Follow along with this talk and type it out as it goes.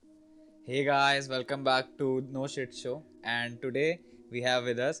Hey guys, welcome back to No Shit Show and today we have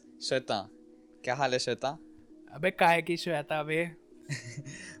with us Shweta. क्या हाल है श्वेता? अबे काय की श्वेता अबे।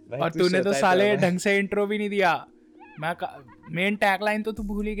 भाई और तू तूने तो श्वेता है साले भाई। ढंग से इंट्रो भी नहीं दिया। मेन टैगलाइन तो तू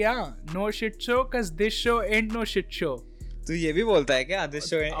भूल ही गया। No shit show cos this show and no shit show. तू ये भी बोलता है क्या? दिस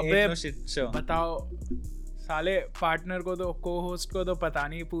शो अबे ain't no shit show. बताओ साले पार्टनर को तो को होस्ट को तो पता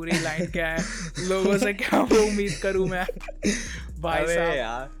नहीं पूरी लाइन क्या है। लोगों से क्या उम्मीद करूं मैं। भाई अबे साहब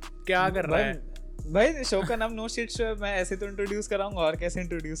यार क्या कर रहा है? भाई शो का नाम नो शिट शो है। मैं ऐसे तो इंट्रोड्यूस कराऊंगा और कैसे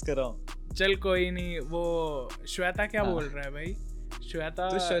इंट्रोड्यूस कराऊं? चल कोई नहीं। वो श्वेता क्या हाँ। बोल रहा है भाई? श्वेता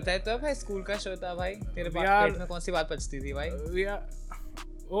तू श्वेता है तो भाई स्कूल का श्वेता भाई। तेरे यार- पेट में कौन सी बात पचती थी भाई?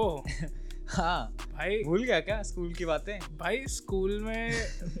 ओह हाँ भाई भूल गया क्या स्कूल की बातें? भाई स्कूल में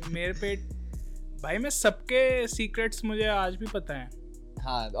मेरे पेट भाई मैं सबके सीक्रेट्स मुझे आज भी पता है।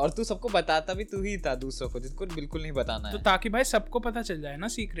 हाँ और तू सबको बताता भी तू ही था दूसरों को, जिसको बिल्कुल नहीं बताना तो है। ताकि भाई सबको पता चल जाए ना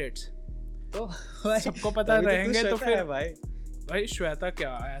सीक्रेट्स। तो भाई सबको पता तभी रहेंगे तो श्वेता फिर है भाई। भाई श्वेता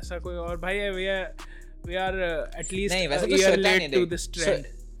क्या ऐसा कोई और भाई वी आर एटलीस्ट नहीं वैसे तो ईयर श्वेता नहीं लेट टू देख। This trend.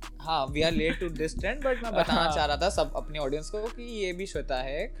 हाँ we are late to this trend but मैं बताना हाँ। चाह रहा था सब अपने ऑडियंस को कि ये भी श्वेता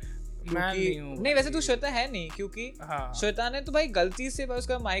है। मैं क्योंकि नहीं हूँ नहीं वैसे तू श्वेता है नहीं, क्योंकि हाँ। श्वेता ने तो भाई गलती से भाई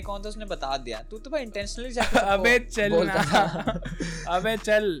उसका माइक ऑन था उसने बता दिया। तू तो भाई इंटेंशनली जाके सबको अबे चल बोलता ना। था। अबे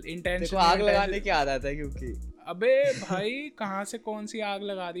चल तेरे इंटेंशन को आग लगाने की आदत है क्योंकि अबे भाई कहाँ से कौन सी आग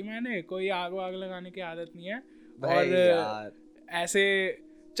लगा दी मैंने? कोई आग वाग लगाने की आदत नहीं है। भाई और यार ऐसे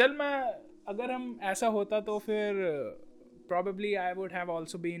चल मैं अगर हम ऐसा होता तो फिर probably I would have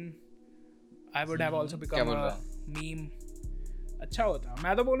also क्या become बोल a रहा है? meme। अच्छा होता।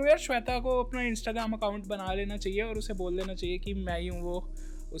 मैं तो बोलूँ यार श्वेता को अपना इंस्टाग्राम अकाउंट बना लेना चाहिए और उसे बोल देना चाहिए कि मैं ही हूँ वो।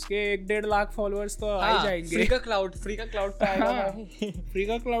 उसके 1-1.5 लाख फॉलोअर्स तो आ ही हाँ, जाएंगे। फ्री का क्लाउड तो आएगा हाँ, भाई। फ्री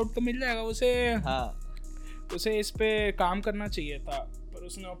का क्लाउड तो मिल जाएगा उसे। हाँ उसे इस पे काम करना चाहिए था पर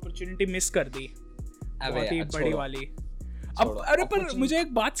उसने अपॉर्चुनिटी मिस कर दी। अबे बहुत ही यार, बड़ी छोड़ो, वाली। छोड़ो, अब अरे पर opportunity- मुझे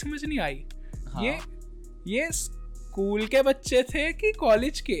एक बात समझ नहीं आई। हाँ। ये स्कूल के बच्चे थे कि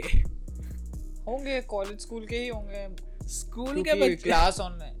कॉलेज के? होंगे कॉलेज स्कूल के ही होंगे। स्कूल के क्योंकि बच्चे क्लास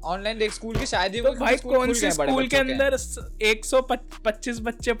ऑनलाइन देख स्कूल की शादी तो भाई कौन से स्कूल के अंदर 125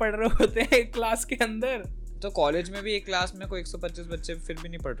 बच्चे पढ़ रहे होते हैं एक क्लास के अंदर? तो कॉलेज में भी एक क्लास में कोई 125 बच्चे फिर भी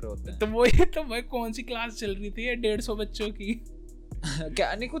नहीं पढ़ रहे होते हैं। तो भाई कौन सी क्लास चल रही थी ये 150 बच्चों की?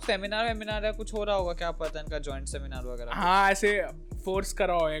 क्या नहीं कुछ सेमिनार वेमिनार है कुछ हो रहा होगा, क्या पता इनका जॉइंट सेमिनार वगैरह। हाँ ऐसे फोर्स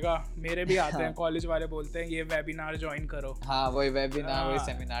करा होएगा। मेरे भी आते हैं हाँ। कॉलेज वाले बोलते हैं ये वेबिनार ज्वाइन करो। हाँ वही वेबिनार वही हाँ।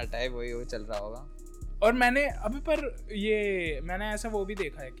 सेमिनार टाइप वही चल रहा होगा। और मैंने अभी पर ये मैंने ऐसा वो भी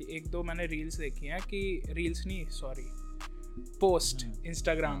देखा है कि 1-2 मैंने रील्स देखी हैं कि रील्स नहीं सॉरी पोस्ट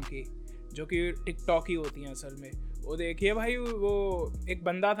इंस्टाग्राम की जो कि टिकटॉक ही होती हैं असल में। वो देखिए भाई वो एक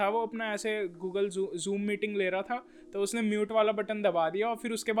बंदा था वो अपना ऐसे गूगल जूम मीटिंग ले रहा था तो उसने म्यूट वाला बटन दबा दिया और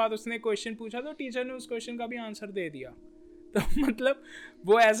फिर उसके बाद उसने क्वेश्चन पूछा तो टीचर ने उस क्वेश्चन का भी आंसर दे दिया। तो मतलब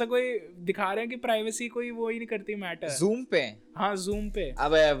वो ऐसा कोई दिखा रहे हैं कि प्राइवेसी कोई वो ही नहीं करती मैटर। जूम पे? हाँ जूम पे।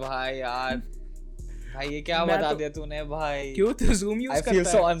 अबे भाई यार भाई ये क्या मैं बता तो- दिया तूने भाई। क्यों तू जूम I यूज feel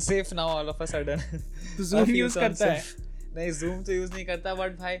करता so है? unsafe now all of a sudden. तू I zoom feel use so करता है? unsafe. नहीं जूम तो यूज नहीं करता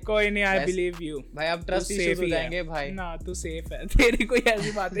बट भाई कोई नहीं आई Yes. Believe you. भाई अब ट्रस्ट इश्यूज हो जाएंगे भाई। ना तू सेफ है। तेरी कोई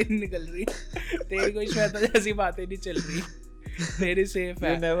ऐसी बातें नहीं निकल रही। तेरी कोई श्वेता जैसी बातें नहीं चल रही। तेरी सेफ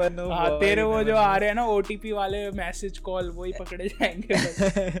है। You never know, हाँ boy, तेरे you वो never जो know. आ रहे हैं ना ओटीपी वाले मैसेज कॉल वही पकड़े जाएंगे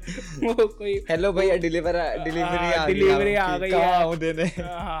बस। वो कोई हेलो भैया डिलीवरी आ गई डिलीवरी आ आपकी, गई कहाँ है। आऊं देने?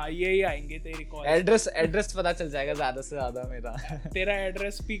 हाँ यही आएंगे तेरी कॉल। एड्रेस पता चल जाएगा ज्यादा से ज्यादा मेरा। तेरा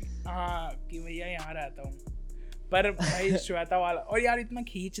एड्रेस भी हाँ कि भैया यहाँ रहता हूँ। पर भाई श्वेता वाला और यार इतना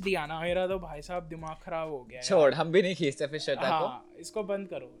खींच दिया ना मेरा तो भाई साहब दिमाग खराब हो गया यार। छोड़ हम भी नहीं खींचते फिर श्वेता को। हाँ इसको बंद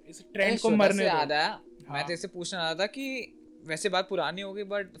करो इस ट्रेंड को श्वेता मरने से दो। याद आया मैं हाँ। तो इससे पूछने रहा था कि वैसे बात पुरानी होगी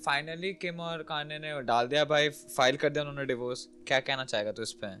बट फाइनली किम और कान्ये ने डाल दिया भाई, फाइल कर दिया उन्होंने डिवोर्स। क्या कहना चाहेगा तू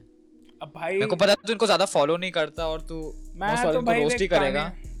इस पे? अब भाई मेरे को पता है तू इनको ज्यादा फॉलो नहीं करता और तू मैं most वाले तो इनको भाई रोस्ट ही देख करेगा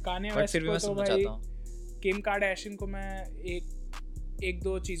कान्ये बट वेस्ट फिर भी को मैं तो सुनना भाई चाहता हूँ। किम कार्दाशियन को मैं एक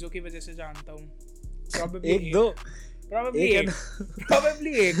दो चीजों की वजह से जानता हूँ। probably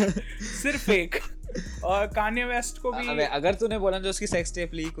एक सिर्फ एक। और कान्ये वेस्ट को भी अबे अगर तूने बोला जो उसकी सेक्स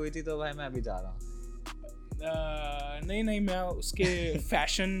टेप लीक हुई थी तो भाई मैं अभी जा रहा हूँ। नहीं मैं उसके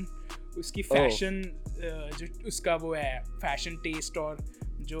उसकी फैशन जो उसका वो है फैशन टेस्ट और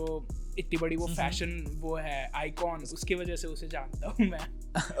जो इतनी बड़ी वो फैशन वो है आइकॉन उसकी वजह से उसे जानता हूँ मैं।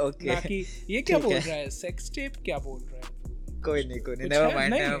 ओके ना कि ये क्या ठीक बोल है। रहा है सेक्स टेप क्या बोल रहा है तू? कोई नहीं कुछ नेवर है?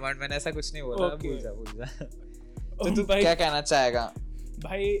 माइंड नहीं। मैंने ऐसा कुछ नहीं बोला। Okay. भूल जा ओ तो तू भाई क्या कहना चाहेगा?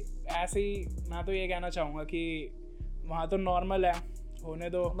 भाई ऐसे ही मैं तो ये कहना चाहूँगा कि वहाँ तो नॉर्मल है होने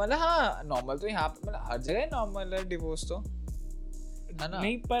दो। मतलब हाँ नॉर्मल तो यहाँ पे मतलब हर जगह नॉर्मल है डिवोर्स तो। है ना?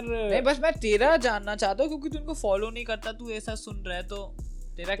 नहीं पर नहीं बस मैं तेरा जानना चाहता हूँ क्योंकि तू उनको फॉलो नहीं करता, तू ऐसा सुन रहा है तो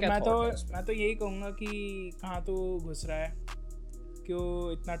तेरा क्या thought है उसमें? मैं तो यही कहूँगा कि कहाँ तू घुस रहा है,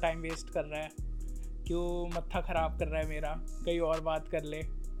 क्यों इतना टाइम वेस्ट कर रहा है, क्यों मत्था खराब कर रहा है मेरा, कहीं और बात कर ले।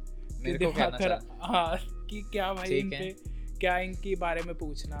 मेरे को कहना चाह, हाँ कि क्या भाई ठीक है। इनपे क्या इनके बारे में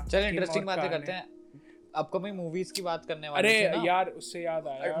पूछना। चल इंटरेस्टिंग बातें करते हैं, अपकमिंग मूवीज की बात करने वाले अरे थे ना। यार उससे याद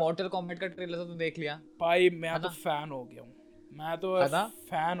आया, मॉर्टल कॉम्बैट का ट्रेलर तो तू देख लिया भाई मैं है तो ना? फैन हो गया हूँ, मैं तो है ना?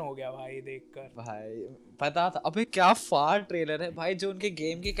 फैन हो गया भाई देखकर। भाई पता था, अबे क्या फार ट्रेलर है भाई, जो उनके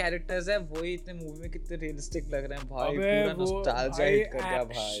गेम के कैरेक्टर्स है वही इतने मूवी में कितने रियलिस्टिक लग रहे हैं भाई, पूरा नॉस्टैल्जिया हिट कर दिया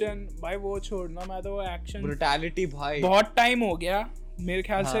भाई। एक्शन भाई वो छोड़ना, मैं तो एक्शन ब्रूटैलिटी भाई बहुत टाइम हो गया मेरे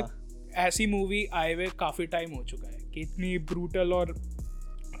ख्याल से, हाँ। ऐसी मूवी आए हुए काफी टाइम हो चुका है कि इतनी ब्रूटल और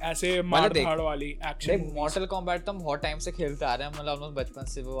ऐसे मतलब मार देख- धाड़ वाली एक्शन देख मॉर्टल कॉम्बैट तो हम बहुत टाइम से खेलते आ रहे हैं, मतलब ऑलमोस्ट बचपन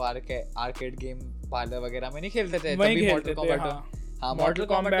से वो आर्केड गेम पार्लर वगैरह में नहीं खेलते थे वही तभी खेलते मॉर्टल थे। कॉम्बैट। हाँ हाँ Mortal Mortal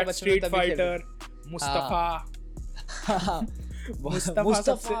Kombat Kombat, Street Fighter, Mustafa Mustafa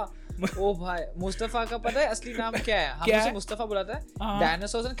Mustafa ओ भाई मुस्तफा का पता है असली नाम क्या है? हम क्या उसे है? मुस्तफा बुलाते हैं, हाँ।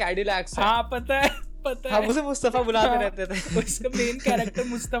 डायनासोर्स एंड कैडिलैक्स है। हाँ पता है हम उसे मुस्तफा बुलाते हाँ, रहते थे। उसका मेन कैरेक्टर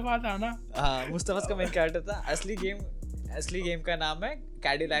मुस्तफा था ना। हाँ मुस्तफा का मेन कैरेक्टर था। असली गेम का नाम है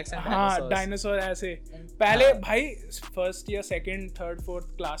कैडिलैक्स एंड हाँ डायनासोर्स। डायनासोर ऐसे पहले हाँ। भाई फर्स्ट या सेकंड थर्ड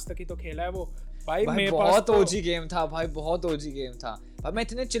फोर्थ क्लास तक ही तो खेला है वो भाई मेरे पास बहुत तो ओजी गेम था भाई, बहुत ओजी गेम था। अब मैं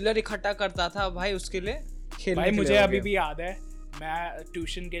इतने चिल्लर इकट्ठा करता था भाई उसके लिए खेलने भाई के मुझे लिए वो अभी game। भी याद है, मैं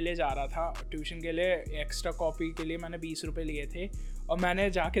ट्यूशन के लिए जा रहा था, ट्यूशन के लिए एक्स्ट्रा कॉपी के लिए मैंने 20 रुपए लिए थे और मैंने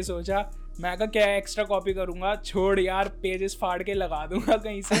जाके सोचा मैं कहा क्या एक्स्ट्रा कॉपी करूंगा, छोड़ यार पेजेस फाड़ के लगा दूंगा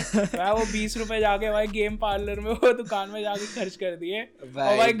कहीं से। मैं वो 20 रुपए जाके भाई गेम पार्लर में वो दुकान में जाके खर्च कर दिए और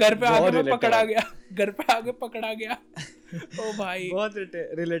भाई घर पे आके मैं पकड़ा गया, घर पे आके पकड़ा गया। ओ भाई बहुत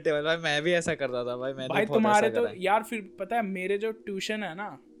रिलेटेबल भाई, मैं भी ऐसा करता था भाई, मैंने भाई बहुत तुम्हारे ऐसा तो करा है। यार फिर पता है मेरे जो ट्यूशन है ना,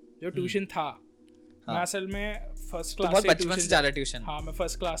 जो ट्यूशन था, मैं असल में फर्स्ट तो क्लास बहुत से बचपन से जा रहा है ट्यूशन। हाँ मैं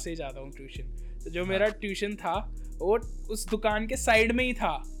फर्स्ट क्लास से ही जाता हूँ ट्यूशन। तो जो मेरा ट्यूशन था वो उस दुकान के साइड में ही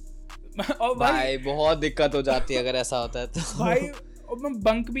था और भाई बहुत दिक्कत हो जाती है अगर ऐसा होता है तो। भाई और मैं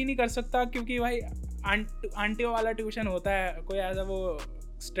बंक भी नहीं कर सकता क्योंकि भाई आंटियों वाला ट्यूशन होता है, कोई ऐसा वो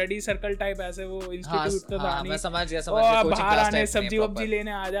स्टडी सर्कल टाइप ऐसे वो इंस्टीट्यूट तो था नहीं। मैं समझ गया और कोचिंग बाहर क्लास आने टाइप सब्जी वब्जी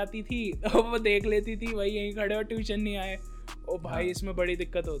लेने आ जाती थी तो वो देख लेती थी भाई यहीं खड़े हो ट्यूशन नहीं आए। ओ भाई इसमें बड़ी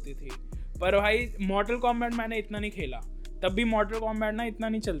दिक्कत होती थी। पर भाई मॉर्टल कॉम्बैट मैंने इतना नहीं खेला, तब भी मॉर्टल कॉम्बैट ना इतना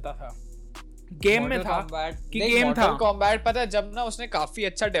नहीं चलता था, गेम में था कि गेम था। मॉर्टल कॉम्बैट पता है जब ना उसने काफी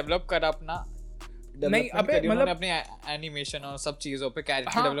अच्छा डेवलप करा अपना, नहीं अबे मतलब मतलब अपने एनिमेशन और सब चीजों पे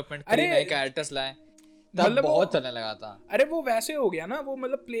कैरेक्टर हाँ, डेवलपमेंट करी, नए कैरेक्टर्स लाए, तब मतलब बहुत चलने लगा था। अरे वो वैसे हो गया ना, वो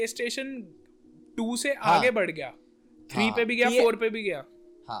मतलब प्ले स्टेशन 2 से हाँ, आगे बढ़ गया, 3 हाँ, पे भी गया, 4 पे भी गया,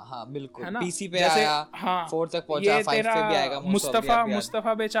 हाँ बिल्कुल, है ना? पीसी पे जैसे आया, हाँ 4 तक पहुंचा, ये 5 तेरा पे भी आएगा,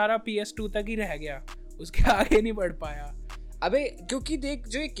 मुस्तफा बेचारा PS2 तक ही रह गया, उसके आगे नहीं बढ़ पाया। अबे क्योंकि देख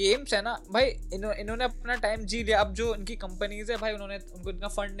जो ये गेम्स है ना भाई, इन्होंने अपना टाइम जी लिया। अब जो इनकी कंपनीज है भाई, उनको इनका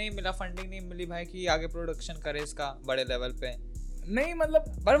फंडिंग नहीं मिली भाई कि आगे प्रोडक्शन करे इसका बड़े लेवल पे। नहीं मतलब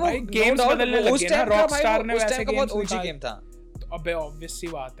पर वो गेम्स बदलने लगे ना, रॉकस्टार ने वैसे बहुत गेम्स ओजी निकाले। गेम था। तो अबे ऑब्वियस सी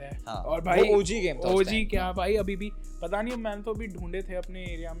बात है। हाँ, और भाई वो ओजी गेम था उस ओजी time क्या पे। भाई, अभी भी पता नहीं, मैंने तो अभी ढूंढे थे अपने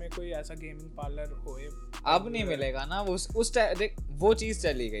एरिया में कोई ऐसा गेमिंग पार्लर होए, अब नहीं मिलेगा ना वो, उस टाइम देख वो चीज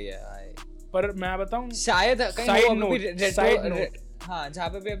चली गई है भाई। पर मैं बताऊं शायद कहीं Side वो अभी note, भी side रेट्रो, note। हाँ जहाँ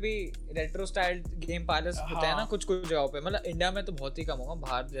पे भी अभी रेट्रो स्टाइल गेम पार्लर्स होते हैं ना हाँ। कुछ जगहों पे, मतलब इंडिया में तो बहुत ही कम होगा,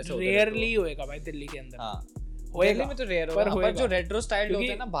 बाहर जैसे होते हैं रेयरली होएगा भाई दिल्ली के अंदर। हाँ होएगा, दिल्ली में तो रेयर पर होगा, पर जो रेट्रो स्टाइल क्योंकि-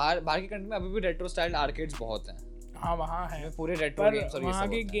 होते हैं ना बाहर की कंट्री में अभी भी रेट्रो स्टाइल आर्केड्स बहुत हैं, हाँ वहाँ है, में पूरे रेट्रो पर गेम्स और ये वहाँ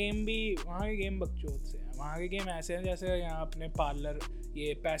सब के होते हैं। गेम भी, वहाँ के गेम बकचोद से हैं। वहाँ के गेम ऐसे हैं जैसे यहाँ अपने पार्लर,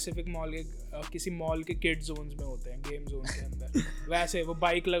 ये पैसिफिक मॉल के किसी मॉल के किड जोन्स में होते हैं, गेम जोन के अंदर वैसे वो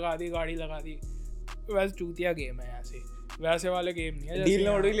बाइक लगा दी, गाड़ी लगा दी, वैसे चूतिया गेम है ऐसे, वैसे वाले गेम नहीं है। डील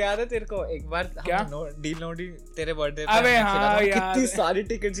नोडी याद है तेरे को? एक बार क्या? डील नोडी तेरे बर्थडे पे अबे हमने खेला हाँ था, यार। कितनी सारी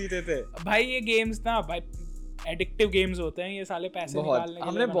टिकट जीते थे भाई ये गेम्स ना भाई एडिक्टिव गेम्स होते हैं, ये साले पैसे बहुत, निकालने के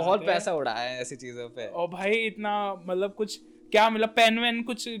हमने लिए बहुत बनाते हैं। पैसा उड़ाया है ऐसी चीजों पे। और भाई इतना मतलब कुछ क्या मतलब पेन वेन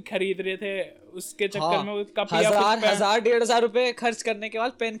कुछ खरीद रहे थे उसके चक्कर हाँ, में वो कप या कुछ 1,000-1,500 रुपए खर्च करने के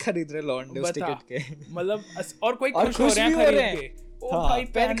बाद पेन खरीद रहे लौंडे उस बता। टिकट के। मतलब और कोई और खुश हो खुश रहे भी हैं हो रहे खरीद हैं। के। ओ हाँ, भाई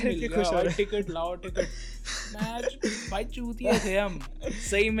पेन पेन खरीद मिल के गया खुश हो भाई, रहे हैं। टिकट लाओ टिकट। मैच भाई चूतिए थे हम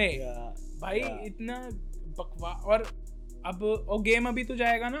सही में भाई, इतना बकवा। और अब और गेम अभी तो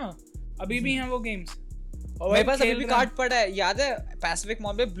जाएगा ना, अभी भी हैं वो गेम्स। और मेरे पास खेल अभी भी रहे हैं। कार्ड पड़ा है, याद है पैसिफिक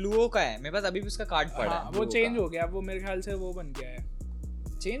मॉल पे ब्लूओ का है, मेरे पास अभी भी उसका कार्ड पड़ा हाँ, है। वो Bluo चेंज का। हो गया, वो मेरे ख्याल से वो बन गया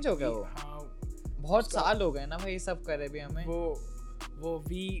है, चेंज हो गया वो। हाँ बहुत साल हो गए ना भाई ये सब करे भी हमें। वो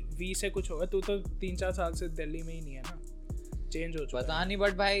वी से कुछ होगा। तू तो 3-4 साल से दिल्ली में ही नहीं है ना। चेंज हो चुका है। पता नहीं,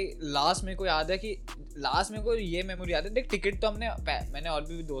 बट भाई लास्ट में को याद है कि लास्ट में को ये मेमोरी याद है, देख टिकट तो मैंने और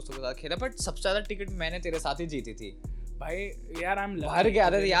भी दोस्तों के साथ खेला, बट सबसे ज्यादा टिकट मैंने तेरे साथ ही जीती थी भाई यार आई एम भर के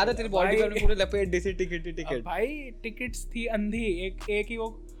आते थे, याद है तेरी बॉडी को पूरे लपेट दी थी टिकट। भाई टिकट्स थी अंधी, एक ही वो।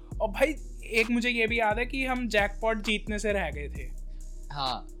 और भाई एक मुझे ये भी याद है कि हम जैकपॉट जीतने से रह गए थे।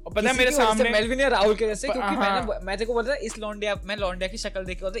 हाँ, और पता है मेरे सामने मेलविन या राहुल के जैसे, क्योंकि हाँ, मैं तेरे को बोलता था मैं लौंडिया की शक्ल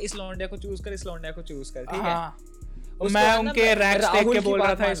देख के बोलता इस लौंडिया को चूज कर, इस लौंडिया को चूज कर, ठीक है। हाँ, मैं उनके रैक्स देख के बोल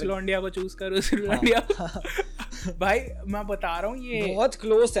रहा था इस लौंडिया को चूज कर, उस लौंडिया। भाई मैं बता रहा हूँ ये बहुत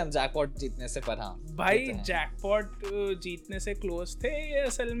क्लोज थे हम जैकपॉट जीतने से, पर हाँ भाई जैकपॉट जीतने से क्लोज थे ये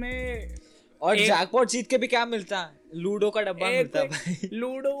असल में। और जैकपॉट जीत के भी क्या मिलता है, लूडो का डब्बा मिलता भाई।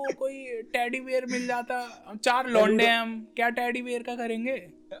 लूडो कोई टेडी बियर मिल जाता, 4 लौंडे हम क्या टेडी बियर का करेंगे।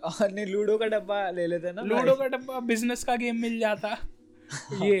 और नहीं, लूडो का डब्बा ले लेते ना, लूडो का डब्बा, बिजनेस का गेम मिल जाता,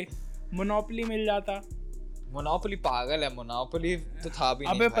 ये मोनोपोली मिल जाता। मोनोपोली पागल है, मोनोपोली तो था भी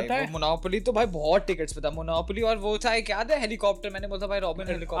नहीं अबे भाई, पता है? वो मोनोपोली तो भाई बहुत टिकट्स पे था मोनोपोली। और वो था क्या था, हेलीकॉप्टर, मैंने बोला भाई रॉबिन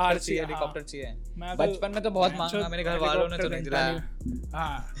हेलीकॉप्टर चाहिए, हेलीकॉप्टर चाहिए। बचपन में तो बहुत मांगा, मेरे घर वालों ने तो नहीं दिलाया।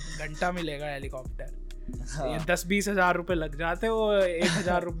 हाँ, घंटा मिलेगा हेलीकॉप्टर, हाँ। ये 10-20 हजार रुपए लग जाते वो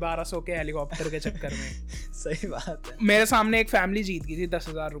 1,000-1,200 के हेलीकॉप्टर के चक्कर में। सही बात है। मेरे सामने एक फैमिली जीत गई थी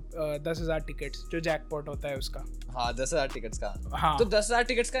 10,000 टिकट्स, जो जैकपॉट होता है उसका। हाँ, 10,000 टिकट्स का। हाँ, तो 10,000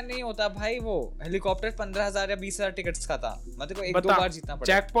 टिकट्स का नहीं होता भाई, वो हेलीकॉप्टर 15,000 या 20,000 टिकट्स का था। मतलब को 1-2 बार जीतना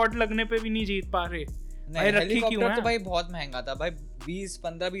पड़ा। जैकपॉट लगने पे भी नहीं जीत पा रहे भाई, रखी क्यों हेलीकॉप्टर है? तो भाई बहुत महंगा था भाई,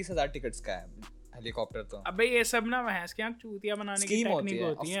 15-20 हजार टिकट्स का है हेलीकॉप्टर तो। अबे ये सब ना भैंस की आंख चूतिया बनाने की टेक्निक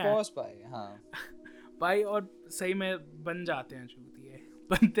होती है ऑफ कोर्स भाई। हाँ भाई, और सही में बन जाते हैं चूतिए,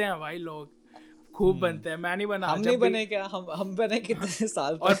 बनते हैं भाई लोग, खूब बनते हैं। मैं नहीं बना, हम नहीं बने क्या, हम बने कितने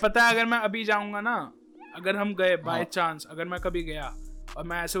साल और पता है अगर मैं अभी जाऊंगा ना, अगर हम गए बाय चांस, अगर मैं कभी गया और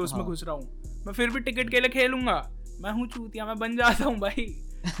मैं ऐसे उसमें घुस रहा हूँ, मैं फिर भी टिकट के लिए खेलूंगा। मैं हूँ चूतिया, मैं बन जाता हूँ भाई,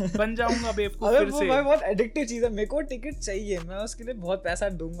 बन जाऊंगा बेवकूफ फिर से। भाई बहुत एडिक्टिव चीज है, मेरे को टिकट चाहिए, मैं उसके लिए बहुत पैसा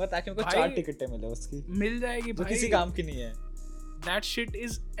दूंगा ताकि मेरे को 4 टिकटें मिले उसकी, मिल जाएगी जो भाई, किसी काम की नहीं है। That shit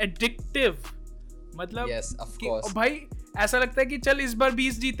is addictive, मतलब yes, of course. भाई ऐसा लगता है कि चल इस बार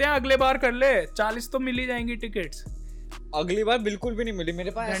 20 जीते हैं, अगले बार कर ले 40 तो मिल ही जाएंगी टिकट्स। अगली बार बिल्कुल भी नहीं मिली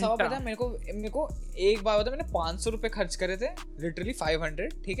मेरे पास। ऐसा हुआ पता है, मेरे को एक बार होता, मैंने 500 रुपए खर्च करे थे, लिटरली 500,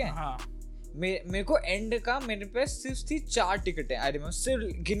 ठीक है। हाँ, मेरे को एंड का मेरे पे सिर्फ थी 4 टिकटें, आई रिमेंबर,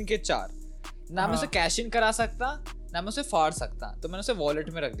 सिर्फ गिन के 4। ना मैं उसे कैश इन करा सकता, ना मैं उसे फाड़ सकता, तो मैंने उसे वॉलेट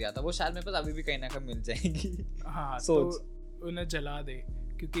में रख दिया था। वो शायद मेरे पास अभी भी कहीं ना कहीं मिल जाएगी। हाँ, सोच, तो उन्हें जला दे,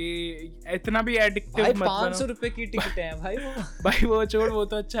 क्योंकि इतना भी एडिक्टिव भाई मत बनो। 500 रुपए की टिकट है भाई वो। भाई वो छोड़, वो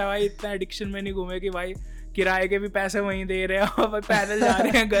तो अच्छा है भाई, इतना एडिक्शन में नहीं घूमे कि भाई किराए के भी पैसे वहीं दे रहे हैं और पैदल जा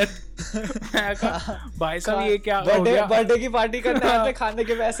रहे हैं घर। भाई साहब ये क्या हो गया? बर्थडे की पार्टी करने आए थे, खाने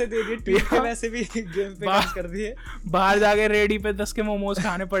के पैसे दे दिए, ट्वीट के पैसे भी गेम पे खर्च कर दिए, बाहर जाके रेडी पे 10 के मोमोज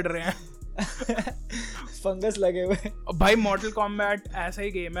खाने पड़ रहे हैं। फंगस लगे हुए। भाई मॉर्टल कॉम्बैट ऐसा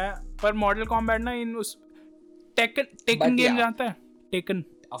ही गेम है, पर मॉर्टल कॉम्बैट ना इन उस टेकन गेम जानता है? टेकन,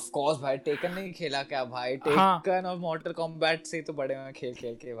 ऑफ कोर्स भाई, टेकन नहीं खेला क्या भाई? टेकन और मॉर्टल कॉम्बैट से तो बड़े हुए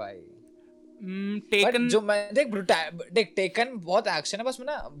खेल के भाई। टेकन जो मैं देख टेकन बहुत एक्शन है, बस में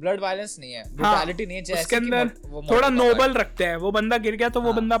ना ब्लड वायलेंस नहीं है, ब्रूटैलिटी नहीं है, जैसे उसके अंदर थोड़ा नोबल रखते हैं। वो बंदा गिर गया तो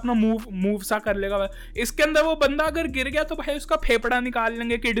वो बंदा अपना मूव सा कर लेगा। इसके अंदर वो बंदा अगर गिर गया तो भाई उसका फेफड़ा निकाल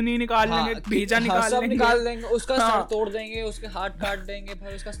लेंगे, किडनी निकाल लेंगे, भेजा निकाल लेंगे, उसका सर तोड़ देंगे, उसके हाथ काट देंगे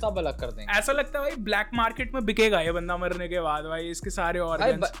भाई, उसका सब अलग कर देंगे। ऐसा लगता है भाई ब्लैक मार्केट में बिकेगा ये बंदा मरने के बाद भाई, इसके सारे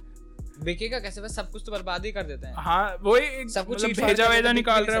ऑर्गन्स। बिकेगा कैसे? बस सब कुछ तो बर्बाद ही कर देते हैं। हाँ, वही सब कुछ भेजा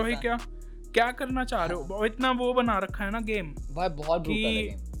निकाल रहा है भाई। क्या करना चाह रहे हो? इतना वो बना रखा है ना गेम भाई, बहुत ब्रूटल है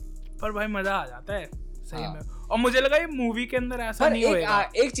गेम, पर भाई मजा आ जाता है सही में। और मुझे लगा ये मूवी के अंदर ऐसा नहीं होएगा।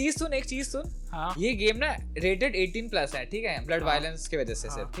 एक चीज सुन, हाँ? ये गेम ना रेटेड 18+ है, ठीक है, ब्लड वायलेंस की वजह से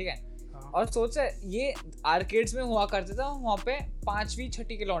सिर्फ, ठीक है। और सोच ये आर्केड्स में हुआ करता था, वहाँ पे 5वीं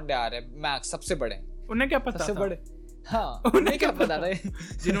 6ठी के लौंडे आ रहे मैक्स, सबसे बड़े। उन्हें क्या पता? सबसे बड़े, हाँ, उन्हें क्या पता था?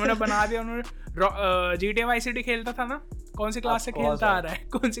 जिन्होंने बना दिया उन्होंने। GTA Vice City खेलता था ना, कौन सी क्लास से खेलता आ रहा है?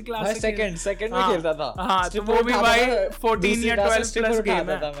 कौन सी क्लास से? सेकंड में खेलता था। हाँ, तो वो भी भाई 14 या 12+ गेम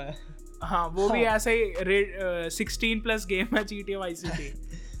है। हाँ, वो भी ऐसे ही 16+ गेम है GTA Vice City,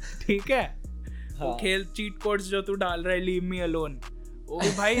 ठीक है। वो खेल चीट कोड्स जो तू डाल रहा है, लीव मी अलोन, वो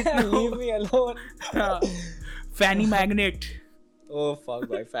भी भाई लीव मी अलोन। फैनी मैग्नेट, ओह फक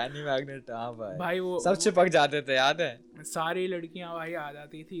भाई, फैनी मैग्नेट, हाँ भाई वो सब चिपक जाते थे, याद है? सारी लड़कियां भाई आ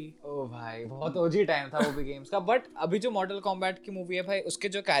जाती थी। ओ भाई, बहुत ओजी टाइम था वो भी गेम्स का। बट अभी जो मॉर्टल कॉम्बैट की मूवी है भाई, उसके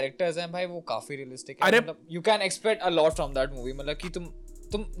जो कैरेक्टर्स हैं भाई, वो काफी रियलिस्टिक है। मतलब you can expect a lot from that movie, मतलब कि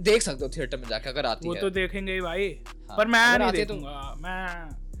तुम देख सकते हो थिएटर में जाकर अगर आती है। वो तो देखेंगे ही भाई, पर मैं नहीं देखूंगा। मैं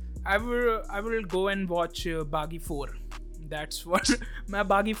I will go and watch बागी 4, दैट्स व्हाट मैं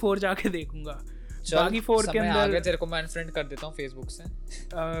बागी 4 जाके देखूंगा। चल, बागी 4 के समय आ अंदर गया, तेरे को मैं अनफ्रेंड कर देता हूँ फेसबुक से।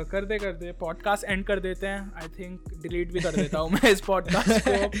 कर दे पॉडकास्ट एंड कर देते हैं। आई थिंक डिलीट भी कर देता हूँ मैं इस पॉडकास्ट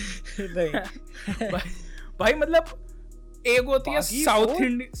को। नहीं भाई मतलब एक होती है साउथ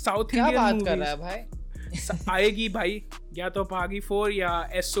क्या इंडियन बात कर रहा है मूवीज भाई? आएगी भाई, या तो बागी 4 या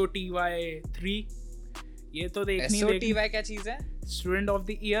SOTY 3, ये तो देखनी SOTY क्या चीज है? Student of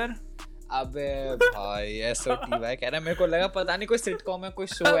the year. अबे भाई SOTY कह रहा, मेरे को लगा पता नहीं कोई सिटकॉम है, कोई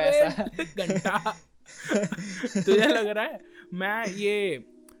शो है ऐसा। घंटा तुझे लग रहा है? मैं ये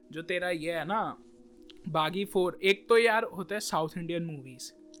जो तेरा ये है ना बागी 4, एक तो यार होता है साउथ इंडियन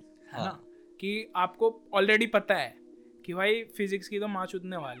मूवीज, है ना, कि आपको ऑलरेडी पता है कि भाई फिजिक्स की तो माँ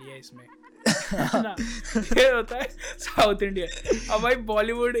चुदने वाली है इसमें, है ना, ये होता है साउथ इंडियन। अब भाई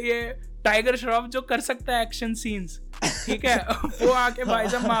बॉलीवुड ये टाइगर श्रॉफ जो कर सकता है एक्शन सीन्स, ठीक है, वो आके भाई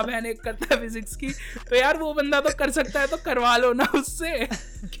साहब माँ बहन एक करता है फिजिक्स की, तो यार वो बंदा तो कर सकता है तो करवा लो ना उससे,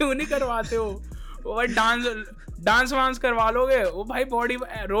 क्यों नहीं करवाते हो? वो भाई डांस वांस करवा लोगे, वो भाई बॉडी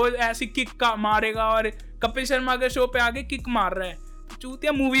रोज ऐसी किक का मारेगा, और कपिल शर्मा के शो पे आके किक मार रहा है,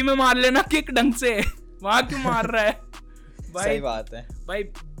 चूतिया मूवी में मार लेना किक ढंग से, वहां क्यों मार रहा है भाई? सही बात है भाई,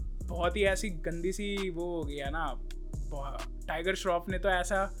 बहुत ही ऐसी गंदी सी वो हो गया ना। टाइगर श्रॉफ ने तो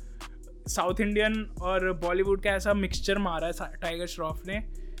ऐसा साउथ इंडियन और बॉलीवुड का ऐसा मिक्सचर मारा है टाइगर श्रॉफ ने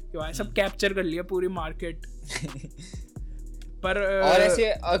कि भाई सब कैप्चर कर लिया पूरी मार्केट। पर और ऐसे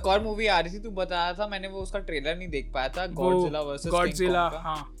एक और मूवी आ रही थी, तू बता रहा था, मैंने वो उसका ट्रेलर नहीं देख पाया था, गॉडजिला वर्सेस गॉडजिला।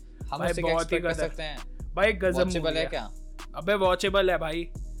 हाँ, हम भाई उसे बहुत ही कर सकते हैं भाई, गजब वॉचेबल है क्या? अबे वॉचेबल है भाई,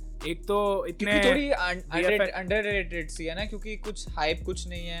 एक तो इतने थोड़ी अंडररेटेड सी है ना, क्योंकि कुछ हाइप कुछ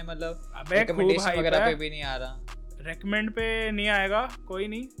नहीं है, मतलब अबे रिकमेंडेशन वगैरह पे भी नहीं आ रहा, रेकमेंड पे नहीं आएगा, कोई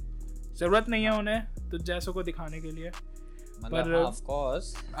नहीं, जरूरत नहीं है उन्हें तुझ जैसों को दिखाने के लिए, मतलब ऑफ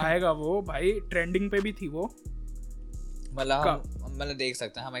कोर्स आएगा वो भाई, ट्रेंडिंग पे भी थी वो, मतलब देख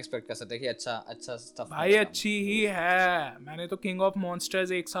सकते हैं, हम एक्सपेक्ट कर सकते हैं कि अच्छा स्टफ भाई अच्छी ही है। मैंने तो किंग ऑफ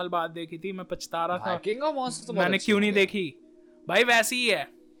मॉन्स्टर्स 1 साल बाद देखी थी, मैं पछता रहा था किंग ऑफ मॉन्स्टर्स तो मैंने क्यों नहीं देखी भाई, वैसी ही है।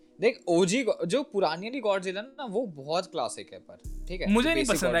 देख ओजी जो पुरानी वाली गॉडजिला ना वो बहुत क्लासिक है, पर ठीक है मुझे नहीं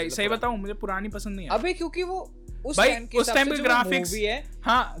पसंद आई, सही बताऊं, मुझे पुरानी पसंद नहीं आई। अबे क्योंकि वो उस टाइम के ग्राफिक्स है,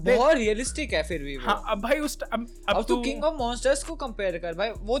 हाँ बहुत रियलिस्टिक है फिर भी वो। हाँ, अब भाई अब तू किंग ऑफ मॉन्स्टर्स को कंपेयर कर भाई,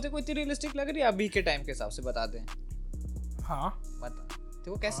 वो देखो इतनी रियलिस्टिक लग रही है अभी के टाइम के हिसाब से, बता दे। हाँ बता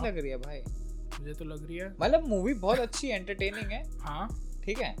तेरे को कैसी लग रही है भाई? मुझे तो लग रही है मतलब मूवी बहुत अच्छी एंटरटेनिंग है, हाँ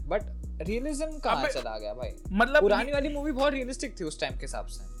ठीक है, बट रियलिज्म कहाँ चला गया भाई? मतलब पुरानी वाली मूवी बहुत रियलिस्टिक थी उस टाइम के हिसाब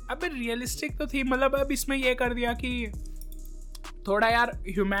से। अबे रियलिस्टिक तो थी, मतलब अब इसमें ये कर दिया कि थोड़ा यार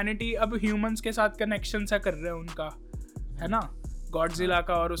ह्यूमैनिटी, अब ह्यूमंस के साथ कनेक्शन सा कर रहे हैं उनका, है ना, गॉडजिला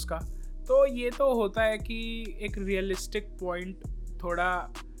का और उसका, तो ये तो होता है कि एक रियलिस्टिक पॉइंट थोड़ा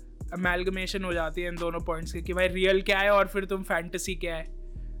अमेलगमेशन हो जाती है इन दोनों पॉइंट्स की, कि भाई रियल क्या है और फिर तुम फैंटेसी क्या है,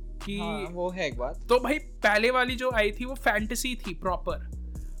 कि वो है एक बात। तो भाई पहले वाली जो आई थी वो फैंटेसी थी प्रॉपर,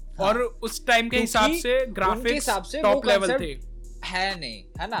 और उस टाइम के हिसाब से ग्राफिक्स टॉप लेवल थे, है नहीं,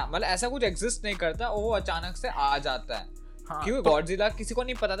 है ना, मतलब ऐसा कुछ एग्जिस्ट नहीं करता, वो अचानक से आ जाता है। हाँ, क्योंकि गॉडजिला किसी को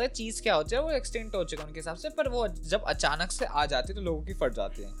नहीं पता था चीज क्या होती है, वो एक्सटेंट हो चुका उनके हिसाब से, पर वो जब अचानक से आ जाती है तो लोगों की फट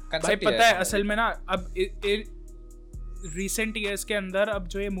जाती है। भाई पता है असल में ना, अब रिसेंट ईयर्स के अंदर अब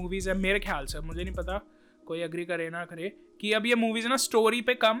जो ये मूवीज है, मेरे ख्याल से, मुझे नहीं पता कोई एग्री करे ना करे, कि अब ये मूवीज ना स्टोरी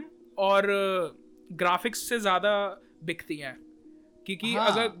पे कम और ग्राफिक्स से ज्यादा बिकती हैं, क्योंकि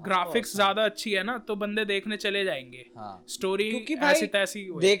अगर ग्राफिक्स ज्यादा अच्छी है ना तो बंदे देखने चले जाएंगे। स्टोरी ऐसी तैसी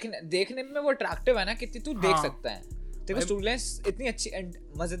देखने में वो अट्रैक्टिव है ना, कितनी तू देख सकता है, तेरे को स्टोरी लाइन इतनी अच्छी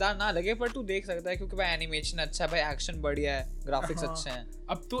मजेदार ना लगे पर तू देख सकता है, क्योंकि भाई एनिमेशन अच्छा है, भाई एक्शन बढ़िया है, ग्राफिक्स अच्छे हैं।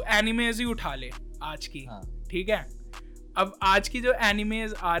 अब तू एनिमेज ही उठा ले आज की, ठीक है, अब आज की जो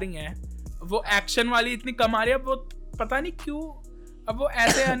एनिमेज आ रही हैं वो एक्शन वाली इतनी कम आ रही है, अब वो पता नहीं क्यों, अब वो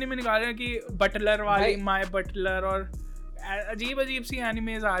ऐसे एनिमे निकाल रहे हैं कि बटलर वाली, माय बटलर, और अजीब अजीब सी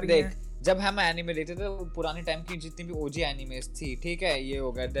एनिमेज आ रही हैं। जब हम एनिमे लेते थे पुराने टाइम की जितनी भी ओजी एनिमेज थी, ठीक है, ये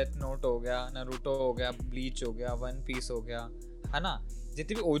हो गया डेथ नोट हो गया, नारुतो हो गया, ब्लीच हो गया, वन पीस हो गया, है ना,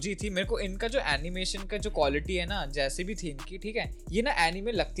 जितनी भी ओजी थी, मेरे को इनका जो एनिमेशन का जो क्वालिटी है ना, जैसे भी थी इनकी, ठीक है, ये ना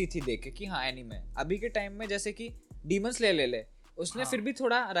एनिमे लगती थी देख के कि हाँ एनिमे। अभी के टाइम में जैसे कि डीमन स्लेयर ले उसने फिर भी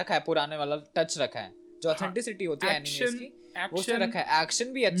थोड़ा रखा है, पुराने वाला टच रखा है, जो ऑथेंटिसिटी होती है एनिमेस की, वो रखा है,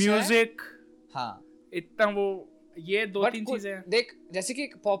 एक्शन भी अच्छा है, म्यूजिक, हाँ इतना वो, ये 2-3 चीजें देख, जैसे कि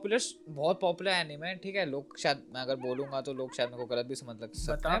बहुत पॉपुलर एनिमे है, ठीक है, लोग शायद, मैं अगर बोलूंगा तो लोग शायद मेरे को गलत भी समझ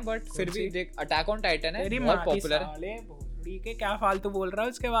सकते हैं, बट फिर भी देख अटैक ऑन टाइटन है, बहुत पॉपुलर है। के क्या फालतू बोल रहा है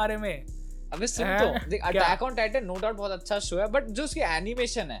उसके बारे में? अबे सुन तो, देख Attack on Titan no doubt बहुत अच्छा शो है, बट जो उसकी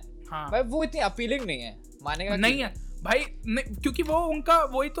एनिमेशन है भाई वो इतनी अपीलिंग नहीं है, मानेगा नहीं है भाई क्योंकि वो उनका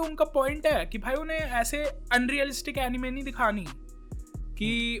वही तो उनका पॉइंट है कि भाई उन्हें ऐसे अनरियलिस्टिक एनिमे नहीं दिखानी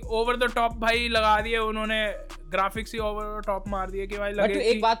कि ओवर द टॉप भाई लगा दिए उन्होंने, ग्राफिक्स ही ओवर द टॉप मार दिए कि भाई लगे बट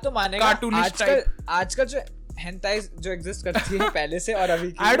एक बात तो मानेगा, आजकल जो हेंटाई जो एग्जिस्ट करती है पहले से और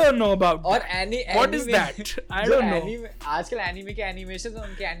अभी की, I don't know about और what is that? I don't know. आजकल एनीमे के एनिमेशंस और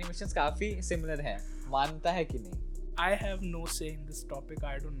उनके एनिमेशंस काफी सिमिलर हैं, मानता है कि नहीं? I have no say in this topic.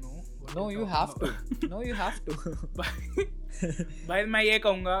 I don't know. No, you have to. No, you have to. भाई मैं ये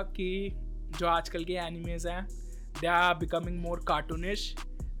कहूँगा कि जो आजकल के एनिमेज हैं, they are becoming more cartoonish.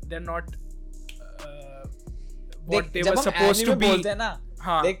 They're not what they were supposed to be. ना,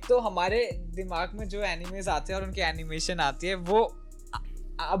 हाँ. देख तो हमारे दिमाग में जो एनिमेज आते हैं और उनकी एनिमेशन आती है, वो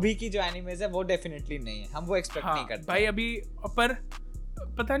अभी की जो एनिमेज है वो डेफिनेटली नहीं है, हम वो एक्सपेक्ट नहीं करते भाई अभी। पर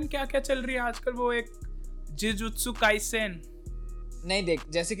पता नहीं क्या क्या चल रही है आजकल, वो एक जुजुत्सु काइसेन नहीं देख,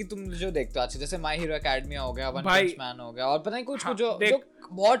 जैसे कि तुम जो देखते हो आजकल, जैसे माय हीरो एकेडमिया हो गया, वन पंच मैन हो गया, और पता नहीं कुछ जो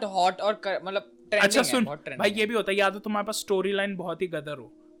बहुत हॉट और मतलब ट्रेंडिंग है। अच्छा सुन भाई, ये भी होता है, या तो तुम्हारे पास स्टोरी लाइन बहुत ही गदर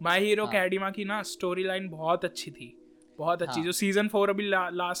हो। माय हीरो एकेडमिया की ना स्टोरी लाइन बहुत अच्छी थी, बहुत अच्छी। जो सीजन 4 अभी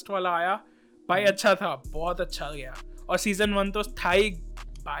लास्ट वाला आया भाई, अच्छा था, बहुत अच्छा गया। और सीजन 1 तो था ही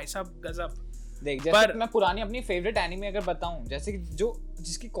भाई साहब गजब। देख जैसे मैं पुरानी अपनी फेवरेट एनिमे अगर बताऊं, जैसे कि जो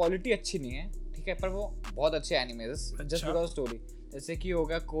जिसकी क्वालिटी अच्छी नहीं है, ठीक है, पर वो बहुत अच्छे एनिमेज जस्ट बिकॉज़ स्टोरी, जैसे कि हो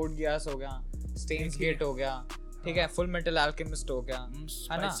गया कोड गियास हो गया, स्टेन्स गेट हो गया, ठीक है, फुल मेटल अल्केमिस्ट हो गया,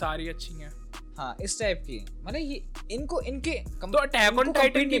 है ना, सारी अच्छी हैं। हाँ, इस टाइप की, मतलब ये इनके तो अटैक ऑन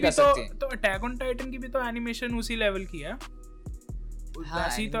टाइटन की भी तो अटैक ऑन टाइटन की भी तो एनिमेशन उसी लेवल की है,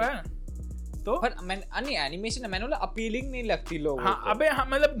 वैसी तो है। तो पर नहीं एनिमेशन मैंने बोला अपीलिंग नहीं लगती लोगों को। अबे हाँ,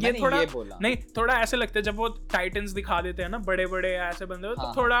 मतलब ये थोड़ा नहीं, थोड़ा ऐसे लगता है जब वो टाइटन्स दिखा देते हैं ना, बड़े बड़े ऐसे बंदे हो,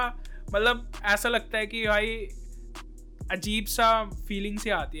 तो थोड़ा मतलब ऐसा लगता है कि भाई अजीब सा फीलिंग सी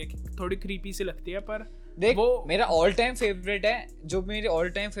आती है, कि थोड़ी क्रीपी सी लगती है। पर देख वो मेरा ऑल टाइम फेवरेट है, जो मेरे ऑल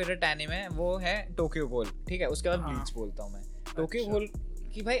टाइम फेवरेट एनिमे है वो है टोक्यो गहोल, ठीक है, उसके बाद ब्लीच बोलता हूँ मैं। टोक्यो गहोल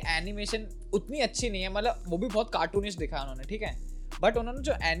की भाई एनिमेशन उतनी अच्छी नहीं है, मतलब वो भी बहुत कार्टूनिश दिखाया उन्होंने, ठीक है, बट उन्होंने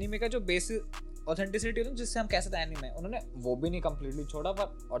जो एनिमे का जो बेसिक ऑथेंटिसिटी है जिससे हम कह सकते हैं एनिमे, उन्होंने वो भी नहीं कंप्लीटली छोड़ा।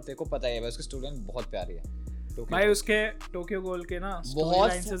 पर और तेरे को पता ही है उसकी स्टोरी लाइन बहुत प्यारी है भाई, उसके टोक्यो गहोल के ना बहुत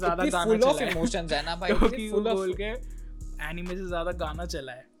लाइन से ज्यादा गाना फुल ऑफ इमोशंस है ना भाई, टोक्यो गहोल के एनिमे से ज्यादा गाना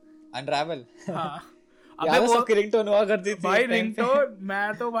चला है अनरावल। हाँ अबे वो सब रिंगटोन हुआ करती थी भाई, रिंगटोन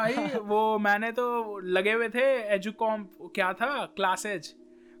मैं तो भाई वो मैंने तो लगे हुए थे एजुकॉम, क्या था क्लासेज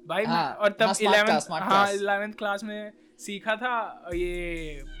भाई, और तब 11th क्लास में सीखा था,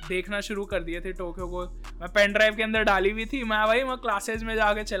 ये देखना शुरू कर दिए थे टोक्यो गहोल। मैं पेन ड्राइव के अंदर डाली हुई थी, मैं भाई मैं क्लासेज में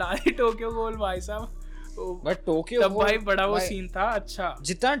जाके चला रही टोक्यो गहोल भाई साहब। बट टोक्यो तब भाई बड़ा वो सीन था। अच्छा,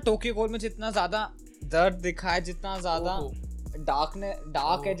 जितना टोक्यो गहोल में जितना ज्यादा दर्द दिखा है, जितना ज्यादा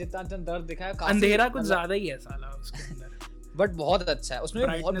डार्क है, जितना दर्द दिखा है, अंधेरा कुछ ज्यादा ही है साला उसके अंदर, बट बहुत अच्छा है, उसमें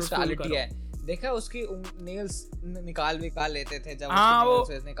बहुत ब्रूटलिटी है। देखा उसकी नेल्स निकाल लेते थे जब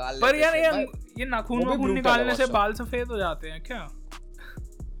उसके नेल्स निकाल लेते थे। पर यार ये नाखून निकालने से बाल सफेद हो जाते हैं क्या?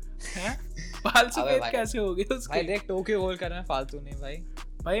 हैं बाल सफेद कैसे हो गए उसके? भाई देख टोक्यो गहोल कर रहे हैं, फालतू नहीं भाई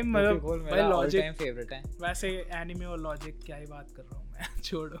भाई लॉजिक टाइम फेवरेट है। वैसे एनीमे और लॉजिक क्या ही बात कर रहा हूं मैं,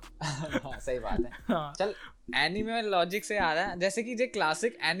 छोड़ो। हाँ, सही बात है। हाँ। चल एनीमे और लॉजिक से आ रहा है, जैसे कि जो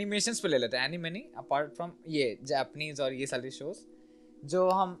क्लासिक एनिमेशंस पे ले लेते हैं, एनीमे नहीं, अपार्ट फ्रॉम ये जापानीज और ये सारे शोज, जो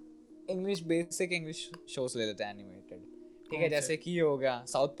हम इंग्लिश बेसिक इंग्लिश शोज ले लेते हैं एनिमेटेड, ठीक है, जैसे कि हो गया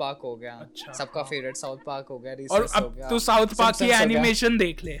साउथ पार्क हो गया, अच्छा, सबका फेवरेट साउथ पार्क हो गया, और अब तू साउथ पार्क की एनिमेशन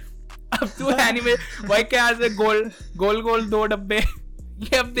देख ले, अब तू एनीमे भाई क्या से गोल 2 डब्बे,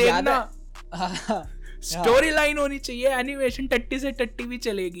 ये अब देखना, स्टोरी लाइन होनी चाहिए, एनिमेशन टट्टी से टट्टी भी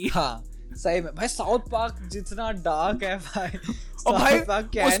चलेगी। हाँ सही में भाई, साउथ पार्क जितना डार्क है भाई, और भाई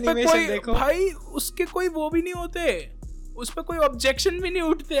उस पे कोई देखो भाई, उसके कोई वो भी नहीं होते, उस पे कोई ऑब्जेक्शन भी नहीं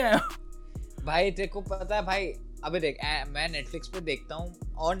उठते हैं भाई। तेरे को पता है भाई, अबे देख मैं नेटफ्लिक्स पे देखता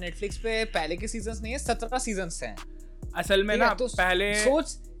हूँ, और नेटफ्लिक्स पे पहले के सीजन्स नहीं है, 17 सीजन्स हैं असल में ना। तो पहले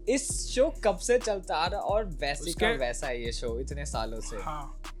सोच इस शो कब से चलता आ रहा, और वैसे का वैसा है ये शो इतने सालों से।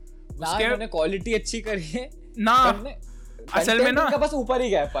 हाँ, ना उन्होंने क्वालिटी अच्छी करी है ना, असल में ना बस ऊपर ही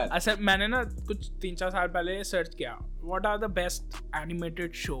गया। पर असल मैंने ना कुछ 3-4 साल पहले सर्च किया what are the best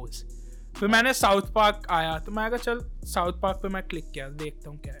animated shows, फिर मैंने साउथ पार्क आया, तो मैं कहा चल साउथ पार्क पे मैं क्लिक किया, देखता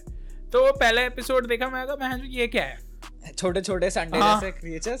हूँ क्या है। तो पहला एपिसोड देखा, मैं कहा मैं ये क्या है, छोटे छोटे संडे जैसे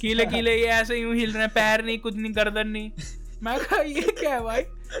क्रिएचर्स, कीले ये ऐसे यूं हिल रहे हैं, पैर नहीं, कुछ नहीं, गर्दन नहीं। मैं कहा ये क्या है भाई,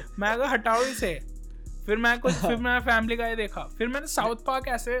 मैं कहा हटाओ इसे। फिर मैं फैमिली गाय देखा, फिर मैंने साउथ पार्क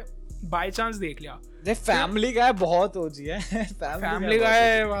ऐसे बाय चांस देख लिया। देख फैमिली गाय बहुत ओजी है। फैमिली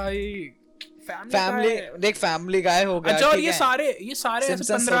गाय भाई, फैमिली देख फैमिली गाय हो गया। अच्छा, और ये सारे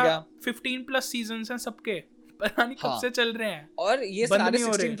 15-15+ सीजन्स हैं सबके, पता नहीं कब हाँ। से चल रहे हैं और ये बंद सारे नहीं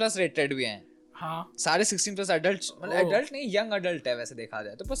हो रहे। 16+ रेटेड भी हैं। हाँ सारे 16+ एडल्ट, मतलब ओह। एडल्ट नहीं, यंग एडल्ट है वैसे देखा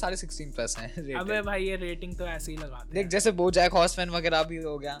जाए तो, पर सारे 16+ हैं अबे rated। भाई ये रेटिंग तो ऐसे ही लगाते देख जैसे बोजैक हॉर्समैन वगैरह भी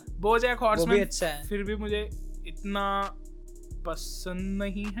हो गया, हैं। बोजैक वो भी हॉर्समैन अच्छा है। फिर भी मुझे इतना पसंद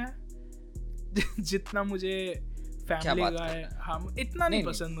नहीं है जितना मुझे फैमिली बात का कर है। रहे हैं? हाँ इतना नहीं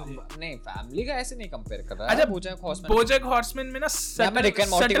पसंद मुझे। नहीं फैमिली का ऐसे नहीं कंपेयर कर रहा अच्छा है बोजैक हॉर्समैन। बोजैक हॉर्समैन में ना मैं Rick and Morty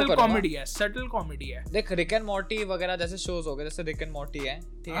को सटल करूंगा। कॉमेडी है, सटल कॉमेडी है। देख रिक एंड मॉर्टी वगैरह जैसे शोज हो गए, जैसे रिक एंड मॉर्टी है,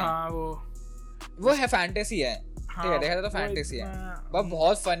 ठीक है, हाँ वो है फैंटेसी है, ठीक हाँ, है, देखा जाए तो वो फैंटेसी है, इतना- बट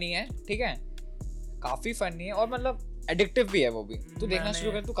बहुत फनी है, ठीक है, काफी फनी है, और मतलब एडिक्टिव भी है वो भी। तू देखना मैंने-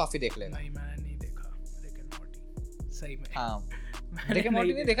 शुरू कर, तू काफी देख लेगा। नहीं मैंने नहीं देखा रिक एंड मॉर्टी सही में। हाँ मैंने रिक एंड मॉर्टी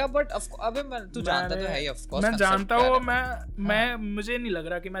नहीं नहीं देखा, बट अबे तू जानता तो है ही, ऑफ कोर्स मैं जानता हूँ। हाँ। मैं मुझे नहीं लग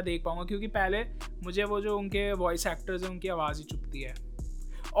रहा कि मैं देख पाऊंगा, क्योंकि पहले मुझे वो जो उनके वॉइस एक्टर्स हैं उनकी आवाज ही चुभती है।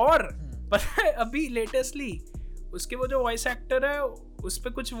 और पता है अभी लेटेस्टली उसके वो जो वॉइस एक्टर है उस पे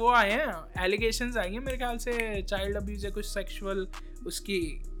कुछ वो आए हैं, एलिगेशंस आई हैं मेरे ख्याल से, चाइल्ड अब्यूज या कुछ सेक्सुअल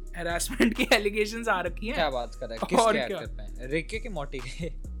उसकी हैरेसमेंट की एलिगेशंस आ रखी हैं। क्या बात कर रहा है, और किसके क्या? एक्टर पे, रिक के मॉर्टी के?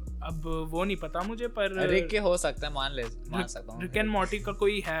 अब वो नहीं पता मुझे, पर रिक के हो सकता है, मान सकता हूँ। रिक एंड मॉर्टी का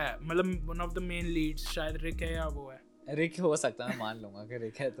कोई है, मतलब one of the main leads शायद रिक है या वो है। रिक हो सकता है, मैं मान लूंगा कि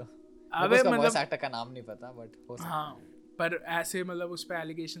रिक है तो। अबे उसका मतलब वॉइस एक्टर का नाम नहीं पता, बट हो सकता है। हाँ पर ऐसे मतलब उस पे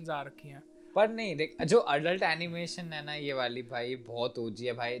एलिगेशंस आ रखी हैं। पर नहीं देख, जो अडल्ट एनिमेशन है ना ये वाली, भाई बहुत ओजी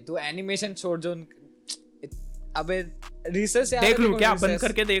है भाई। तू एनिमेशन छोड़, जो अबे रिसर्च देख लूं क्या, बंद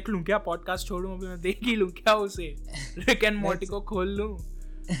करके देख लूं क्या, पॉडकास्ट छोड़ूं अभी मैं देख ही लूं क्या उसे, रिक एंड मॉर्टी को खोल लूं।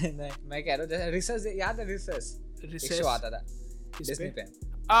 नहीं मैं कह रहा हूँ जैसे रिसर्च, याद है रिसर्च? रिसर्च एक शो आता था किस डिज्नी पे? पे।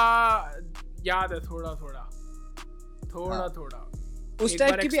 याद है थोड़ा थोड़ा हाँ। थोड़ा उस एक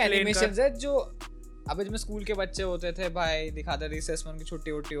टाइप बार की भी explain एनिमेशंस है जो, अबे जिसमें स्कूल के बच्चे होते थे भाई, दिखाते रिसेस में उनकी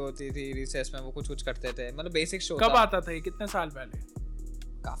छुट्टी उट्टी होती थी, रिसेस में वो कुछ करते थे, मतलब बेसिक शो कब था। आता था ये, कितने साल पहले?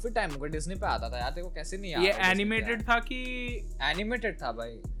 काफी टाइम हो गया, डिज्नी पे आता था यार, तेरे को कैसे नहीं याद? ये एनिमेटेड था कि एनिमेटेड था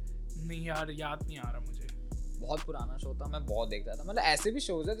भाई, नहीं यार याद नहीं आ रहा मुझे। बहुत पुराना शो था, मैं बहुत देखता था। मतलब ऐसे भी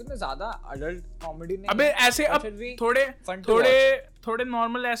शोज है जिसमें ज्यादा अडल्ट कॉमेडी नहीं अबे है, ऐसे और अब फिर भी थोड़े fun to थोड़े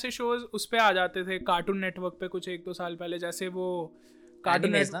नॉर्मल ऐसे शोज उस पे आ जाते थे कार्टून नेटवर्क पे कुछ 1-2 साल पहले, जैसे वो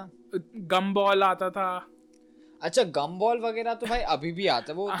कार्टून Animes ना? गम बॉल आता था। अच्छा गम बॉल वगैरह तो भाई अभी भी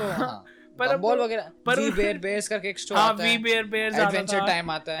आता है वो तो। हाँ पर गम अब- बॉल वगैरह, पर- वी बेयर बेयर्स करके एक शो हाँ आता है, वी बेयर बेयर्स आता था, एडवेंचर टाइम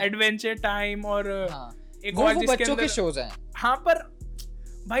आता है, एडवेंचर टाइम, और हाँ एक वो और जिसके बच्चों के अंदर शोज हैं। हाँ पर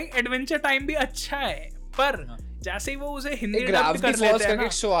भाई एडवेंचर टाइम भी अच्छा है, पर हाँ। जैसे ही वो उसे हिंदी डब ग्रेविटी कर फॉल्स लेते हैं करके ना,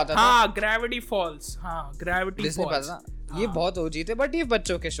 एक शो आता था, हाँ ग्रेविटी फॉल्स, हाँ ग्रेविटी डिज्नी फॉल्स, पर ना, ये बहुत ओजी थे, बट ये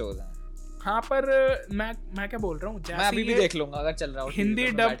बच्चों के शोज हैं। हाँ पर मैं क्या बोल रहा हूँ, मैं अभी भी देख लूंगा अगर चल रहा हो हिंदी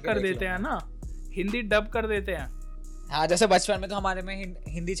डब कर देते हैं ना, हिंदी डब कर देते हैं। हाँ जैसे बचपन में तो हमारे में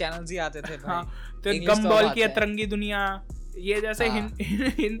हिंदी चैनल्स ही आते थे भाई। हाँ तो English गम तो बॉल अब की आता है। अतरंगी दुनिया, ये जैसे हाँ।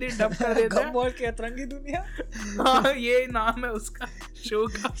 हिंदी डब कर देते गम हैं। बॉल की अतरंगी दुनिया, हाँ ये नाम है उसका शो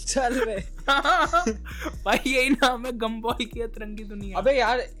का। चल बे। भाई यही नाम है, गम बॉल की अतरंगी दुनिया। अबे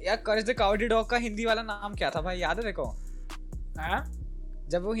यार करेज द कावर्डी डॉग का हिंदी वाला नाम क्या था भाई, याद है देखो? हाँ?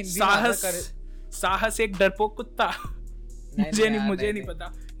 जब वो हिंदी में आता साहस एक डरपोक कुत्ता। मुझे नहीं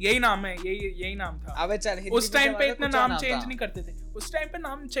पता, यही नाम है, यही नाम था। अबे चल हिंदी उस टाइम पे इतना नाम चेंज था। नहीं करते थे, उस टाइम पे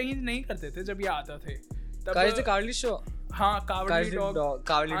नाम चेंज नहीं करते थे जब ये आता थे तब। करेज द कावर्डी शो, हाँ Cowardly Dog,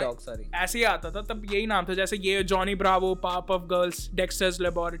 Cowardly Dog sorry, ऐसे ही आता था तब, यही नाम था। जैसे ये जॉनी ब्रावो, पाप ऑफ गर्ल्स, डेक्स्टर्स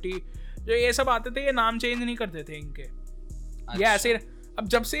लेबोरेटरी, जो ये सब आते थे ये नाम चेंज नहीं करते थे इनके। ये ऐसे, अब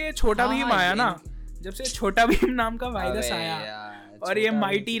जब से ये छोटा हाँ, भीम आया ना, जब से छोटा भीम नाम का वायरस अबे आया यार, और ये छोटा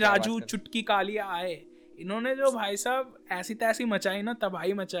माइटी भीम की क्या राजू बात कर- चुटकी कालिया आए, इन्होंने जो भाई साहब ऐसी तैसी मचाई ना,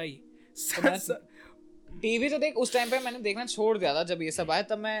 तबाही मचाई। टीवी तो देख उस टाइम पे मैंने देखना छोड़ दिया था जब ये सब आया,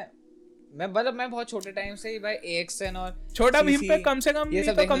 तब मैं मतलब मैं बहुत छोटे टाइम से ही भाई AXN और छोटा भीम पे CC कम से कम ये नहीं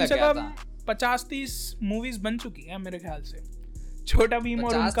सब तो देखने कम लग से गया कम था। 50-30 मूवीज बन चुकी हैं मेरे ख्याल से। छोटा भीम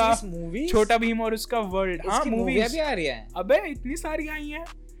और 50-30 उनका movies? छोटा भीम और उसका वर्ल्ड, हाँ इसकी मूवी मूवीज भी आ रही है, अबे इतनी सारी आई हैं,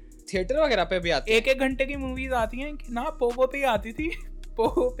 थिएटर वगैरह पे भी आती है। 1-1 घंटे की मूवीज आती हैं कि ना, पोगो पे ही आती थी।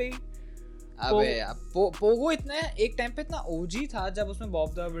 पोगो पे ही। अबे यार पोगो इतना एक टाइम पे इतना ओजी था जब उसमें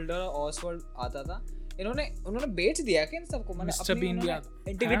बॉब द बिल्डर और ऑसवर्ल्ड आता था। उन्होंने बेच दिया क्या इन सबको, मतलब मिस्टर बीन भी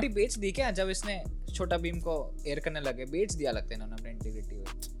इंटीग्रिटी बेच दी क्या जब इसने छोटा भीम को एयर करने लगे? बेच दिया लगता है इन्होंने अपनी इंटीग्रिटी।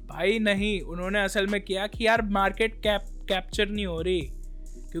 भाई नहीं, उन्होंने असल में किया कि यार मार्केट कैप्चर नहीं हो रही,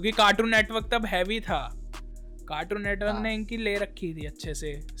 क्योंकि कार्टून नेटवर्क तब हैवी था। कार्टून नेटवर्क ने इनकी ले रखी थी अच्छे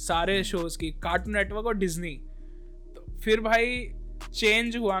से सारे शोज की, कार्टून नेटवर्क और डिज्नी। तो फिर भाई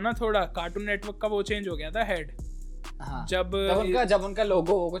चेंज हुआ ना थोड़ा, कार्टून नेटवर्क का वो चेंज हो गया था हेड, हाँ, जब जब उनका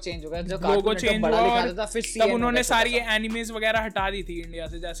लोगो चेंज हो गया, जो लोगो कार्टून चेंज नेटवर्क बड़ा हुआ दिखाता और था, फिर तब CN हो उन्होंने गया छोटा सारी सा। एनिमेज वगैरह हटा दी थी इंडिया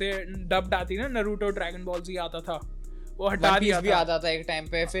से, जैसे डब्ड आती ना नरूटो, ड्रैगन बॉल जी आता था, वो हटा वन दिया पीस भी था। आता था एक टाइम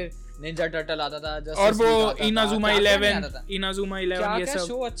पे, फिर निंजा टर्टल आता था, Justice और वो League आता था, इनाजुमा क्या-क्या नहीं 11 आता था। इनाजुमा 11 ये क्या सब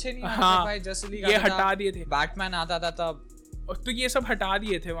शो अच्छे नहीं आते हाँ, भाई, जस्टिस लीग ये आता था, हटा दिए थे। बैटमैन आता था तब। और तो ये सब हटा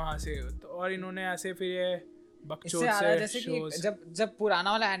दिए थे वहां से, तो और इन्होंने ऐसे फिर ये बकचोद इससे आ रहा है से जैसे कि shows- जब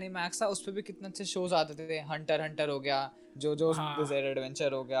पुराना वाला एनिमैक्स था, उस पे भी कितने अच्छे शोज आते थे। हंटर हो गया, जो हाँ। बिज़ार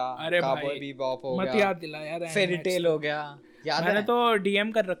एडवेंचर हो गया, अरे काउबॉय भाई बीबॉप हो मत गया, याद दिला यार, फेरी Animax टेल तो। हो गया, याद मैंने है? तो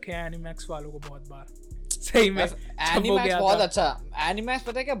डीएम कर रखे हैं एनिमैक्स वालों को बहुत बार सही में, जब वो एनिमैक्स गया बहुत था। अच्छा, एनिमैक्स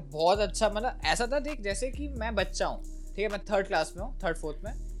पता है क्या बहुत अच्छा, मतलब ऐसा था, देख जैसे कि मैं बच्चा हूँ, ठीक है, मैं 3rd क्लास में हूँ, 3rd 4th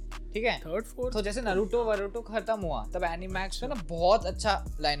में, ठीक है, 3rd 4th तो जैसे नरूटो वरूटो खत्म हुआ, तब एनिमैक्स पे ना बहुत अच्छा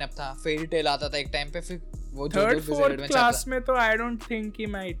लाइनअप था, फेरी टेल आता था एक टाइम पे, फिर वो जो 3rd बिज़ार 4th एडवेंचर क्लास में तो आई डोंट थिंक कि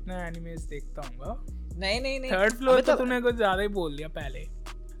मैं इतना एनिमेज देखता हूँगा। नहीं 3rd फ्लोर अबे तो तूने कुछ ज्यादा ही बोल दिया पहले।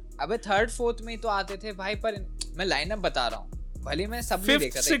 अबे 3rd 4th में ही तो आते थे भाई, पर मैं लाइनअप बता रहा हूँ, भले मैं सब नहीं 5th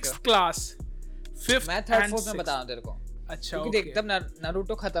देखता था 6th क्लास, 5th मैं 3rd and 4th में 6th बता रहा हूँ तेरे को, अच्छा क्योंकि देख तब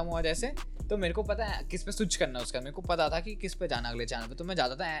नारुतो खत्म हुआ जैसे, तो मेरे को पता है किस पे स्विच करना है उसका, मेरे को पता था कि किस पे जाना अगले चैनल पे, तो मैं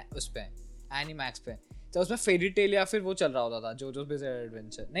जाता था उस पे एनिमैक्स पे, तो उसमें फेरी टेल या फिर वो चल रहा होता था, जो बिज़ार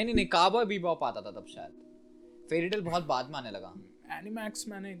एडवेंचर, नहीं काउबॉय बीबॉप आता था तब शायद, फेरी टेल बहुत बाद में आने लगा। एनिमैक्स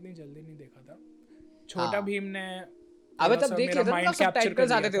मैंने इतनी जल्दी नहीं देखा था, छोटा हाँ। भीम ने अबे थोड़ा तब सा देख मेरा लेता था ना, mind capture कर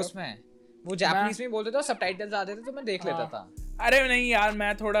सबटाइटल्स आते लिया थे था। उसमें, वो जापानीज में बोलते थे और सबटाइटल्स आते थे, तो मैं देख लेता था। अरे नहीं यार,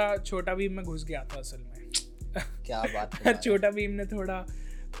 मैं थोड़ा छोटा भीम में घुस गया था असल में। क्या बात कर रहा है? छोटा भीम ने थोड़ा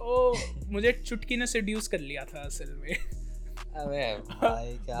ओ मुझे चुटकी ने सेड्यूस कर लिया था असल में। अबे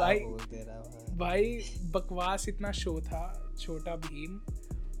भाई क्या भाई- बोल दे रहा है भाई बकवास इतना शो था छोटा भीम,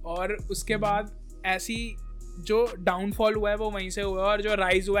 और उसके बाद ऐसी जो डाउनफॉल हुआ है वो वहीं से हुआ है, और जो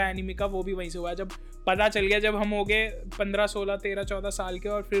राइज हुआ है एनिमी का वो भी वहीं से हुआ है। जब पता चल गया, जब हम हो गए 15 16 13 14 साल के,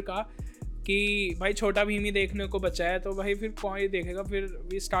 और फिर कहा कि भाई छोटा भीम ही देखने को बचा है, तो भाई फिर कौन ये देखेगा, फिर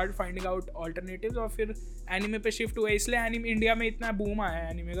we start finding out alternatives, और फिर एनिमे पे शिफ्ट हुआ। इसलिए एनिमे इंडिया में इतना बूम आया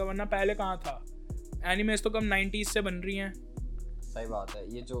है एनिमे का, वरना पहले कहाँ था। एनिमेज तो कम 90s से बन रही हैं। सही बात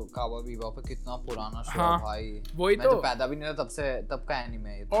है, ये जो काउबॉय बीबॉप है कितना पुराना शो हाँ, है भाई, वही मैं तो। तो पैदा भी नहीं था तब का एनीमे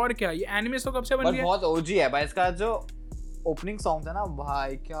है ये तो। और क्या, ये एनिमेज तो कब से बन पर रही है। बहुत ओजी है भाई, इसका जो ओपनिंग सॉन्ग था ना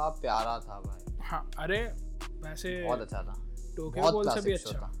भाई, क्या प्यारा था भाई, हाँ अरे वैसे बहुत अच्छा था, टोक्यो बहुत गोल से भी क्लासिक शो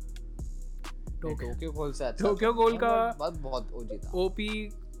अच्छा। था। टोक्यो टोक्यो गोल से अच्छा टोक्यो था, गोल का बहुत ओजी था। ओपी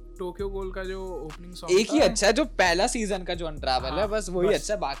टोक्यो गोल का जो ओपनिंग सॉन्ग एक ही अच्छा है, जो पहला सीजन का जो अनट्रैवल है, हाँ, बस वही बस।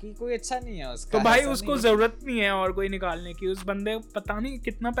 अच्छा, बाकी कोई अच्छा नहीं है उसका। तो भाई ऐसा उसको नहीं है। जरूरत नहीं है और कोई निकालने की। उस बंदे पता नहीं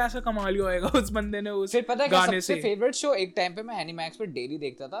कितना पैसा कमा लिया होगा उस बंदे ने उस फिर पता है क्या गाने सबसे से। फेवरेट शो एक टाइम पे मैं एनिमैक्स पे डेली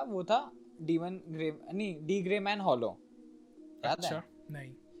देखता था, वो था डी ग्रे मैन हॉलो, याद है? अच्छा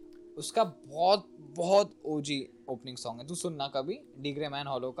नहीं, उसका बहुत ओजी ओपनिंग सॉन्ग है, तू सुनना कभी, डी ग्रे मैन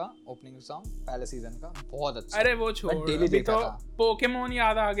हॉलो का ओपनिंग सॉन्ग पहले सीजन का, बहुत अच्छा। अरे वो छोड़, डेली अभी देखा तो था। पोकेमोन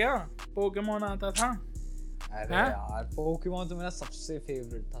याद आ गया। पोकेमोन आता था। अरे हाँ? यार पोकेमोन तो मेरा सबसे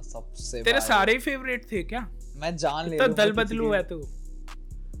फेवरेट था, सबसे तेरे भाई। सारे ही फेवरेट थे क्या? मैं जान ले तो लूं दल मैं बदलू किसी है तू।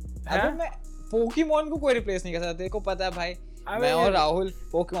 की- अबे हैं? मैं पोकेमोन को कोई रिप्लेस नहीं कर सकता, तेरे को पता है भाई। अबे मैं और राहुल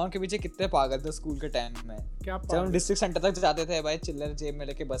पोकेमोन के पीछे कितने पागल थे स्कूल के टाइम में। क्या जब हम डिस्ट्रिक्ट सेंटर तक जाते थे भाई, चिल्लर जेब में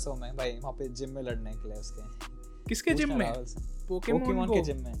लेके बसों में भाई, वहाँ पे जिम में लड़ने के लिए उसके। किसके जिम में? पोकेमोन के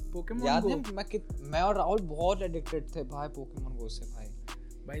जिम में। पोकेमोन याद गो। है मैं और राहुल बहुत एडिक्टेड थे भाई पोकेमोन गो से भाई।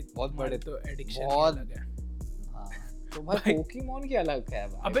 भाई बहुत बड़े तो एडिक्शन बहुत- अलग है। हाँ तो भाई भाई- पोकेमोन की अलग है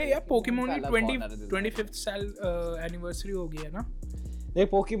भाई। अबे यार पोकेमोन का की अलग corner है दिल में। 25th साल एनिवर्सरी हो गई है ना। देख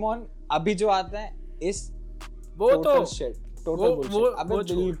पोकेमोन अभी जो आता है इस वो तो टोटल वो- बुलशिट। अबे वो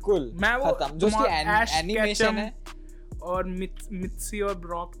छोड़। बिल्कुल मैं वो खत्म, जो उसकी Ash एनिमेशन Ketchum है। और मित्सी और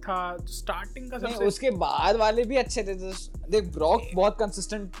ब्रॉक था स्टार्टिंग का नहीं सबसे। उसके बाद वाले भी अच्छे थे। देख ब्रॉक बहुत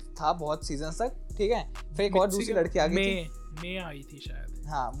कंसिस्टेंट था बहुत सीजन तक, ठीक है। फिर एक और मित्सी दूसरी का- लड़की आ गई थी, मे आई थी शायद।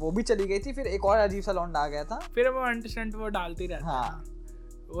 हाँ वो भी चली गई थी। फिर एक और अजीब सा लौंडा आ गया था। फिर वो अंडरस्टैंड वो डालती रहती है हाँ।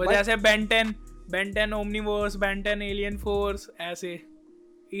 ना। वो But- जैसे Ben Ten Omniverse, Ben Ten Alien Force, ऐसे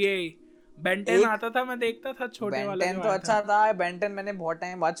ये बेंटेन एक- आता था, मैं देखता था छोटे वाला बेंटेन जो तो आया अच्छा था। बेंटेन मैंने बहुत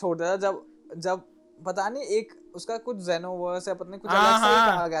टाइम बाद छोड़ दिया था, जब पता नहीं एक उसका कुछ जेनोवर्स है, पता नहीं कुछ हाँ, अलग से ही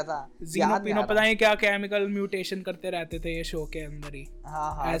हाँ। कहा गया था। जीनो याद नहीं पीनो आ पता रहा। नहीं क्या केमिकल म्यूटेशन करते रहते थे ये शो के अंदर ही।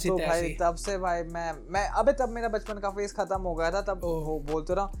 हाँ ऐसी तो तैसी। भाई तब से भाई मैं अबे तब मेरा बचपन का फेज खत्म हो गया था। तब ओह। वो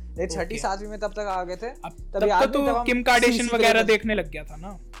बोलते रहा लेकिन छठी Okay। सातवीं में तब तक आ गए थे। अब तब तब याद तो नहीं, तब तू हम किम कार्डेशियन CC वगैरह के लिए- देखने लग गया था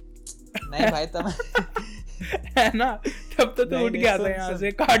ना। नहीं भाई तब है ना, तब तो नहीं, उठ नहीं, गया सुन, था यहाँ सुन।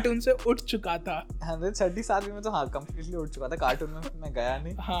 से, कार्टून से उठ चुका था। 137 में तो हाँ कंप्लीटली उठ चुका था, कार्टून में मैं गया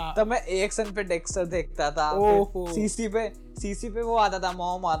नहीं। हाँ। तब मैं AXN पे डेक्स्टर देखता था, ओहो। फिर सीसी पे वो आता था,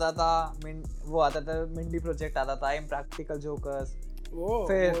 मॉम आता था, वो आता था, मिंडी प्रोजेक्ट आता था, इम्प्रैक्टिकल जोकर्स,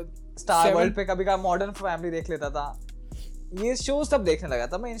 फिर स्टार वर्ल्ड पे कभी कभी मॉडर्न फैमिली देख लेता था। ये शोज तब देखने लगा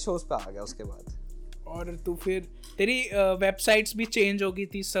था मैं, इन शोज पे आ गया उसके बाद। और तू फिर तेरी वेबसाइट्स भी चेंज हो गई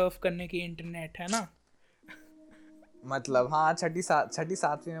थी सर्फ करने की, इंटरनेट है ना। मतलब हाँ, छठी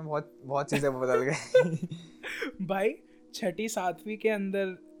सातवीं में बहुत चीजें बदल गई। भाई 6ठी 7वीं के अंदर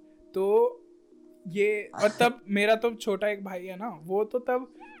तो ये, और तब मेरा तो छोटा एक भाई है ना, वो तो तब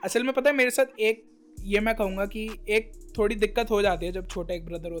असल में पता है मेरे साथ एक, ये मैं कहूँगा कि एक थोड़ी दिक्कत हो जाती है जब छोटा एक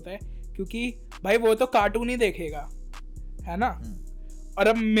ब्रदर होता है, क्योंकि भाई वो तो कार्टून ही देखेगा, है ना, और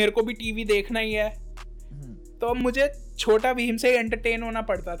अब मेरे को भी टीवी देखना ही है, तो अब मुझे छोटा भीम से एंटरटेन होना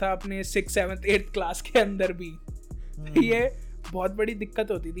पड़ता था अपने 6th 7th 8th क्लास के अंदर भी। ये बहुत बड़ी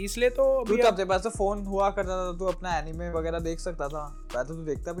दिक्कत होती थी, इसलिए तो तू तब तेरे पास तो फोन हुआ करता था, तू अपना एनीमे वगैरह देख सकता था, पहले तो तू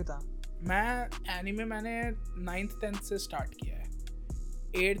देखता भी था। मैं एनीमे मैंने 9th 10th से स्टार्ट किया है,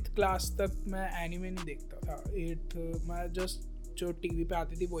 8th क्लास तक मैं एनीमे नहीं देखता था। 8th मैं जस्ट जो टीवी पे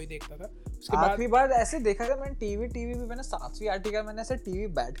आती थी वही देखता था। उसके बाद आखिरी बार ऐसे देखा था मैंने टीवी भी मैंने 7वीं 8वीं का मैंने ऐसे टीवी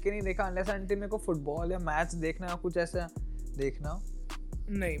बैठ के नहीं देखा, अनलेस अनटिल मेरे को फुटबॉल या मैच देखना हो, कुछ ऐसा देखना।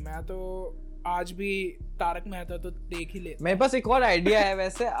 नहीं, मैं तो आज भी तारक मेहता तो देख ही लेता। मेरे पास एक और आइडिया है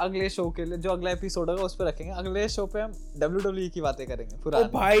वैसे अगले शो के लिए, जो अगला एपिसोड होगा उस पर रखेंगे। अगले शो पे हम WWE की बातें करेंगे पुरानी। ओ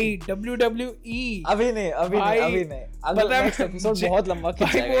भाई WWE अभी नहीं अगला नेक्स्ट एपिसोड बहुत लंबा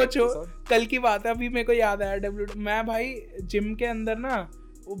खिंच जाएगा। वो जो कल की बात है, अभी मेरे को याद आया, मैं भाई जिम के अंदर ना,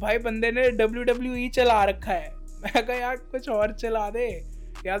 वो भाई बंदे ने WWE चला रखा है। मैं कहा यार कुछ और चला दे,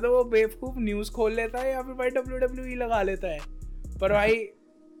 या तो वो बेवकूफ न्यूज खोल लेता है या फिर भाई WWE लगा लेता है। पर भाई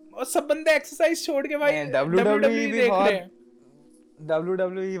और सब बंदे एक्सरसाइज छोड़ के भाई WWE देख रहे हैं।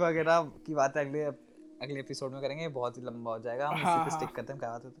 WWE वगैरह की बात अगले एपिसोड में करेंगे, बहुत ही लंबा हो जाएगा। हम इसी पे स्टिक करते हैं, क्या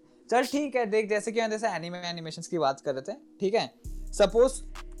बात होती है। चल ठीक है, देख जैसे कि जैसे एनिमेशंस की बात कर रहे थे, ठीक है, सपोज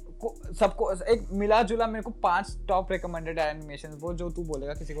सबको एक मिला जुला मेरे को 5 टॉप रिकमेंडेड एनिमेशंस, वो जो तू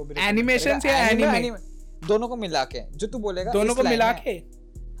बोलेगा किसी को भी एनिमेशंस या एनीमे दोनों को मिला के, जो तू बोलेगा दोनों को मिला के,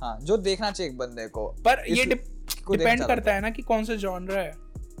 हाँ, जो देखना चाहिए एक बंदे को। पर ये डिपेंड करता है ना कि कौन सा जॉनर है,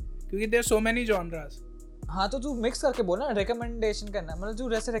 क्योंकि देयर सो मेनी जॉनरास। हाँ, तो तू मिक्स करके बोल ना, रिकमेंडेशन करना, मतलब जो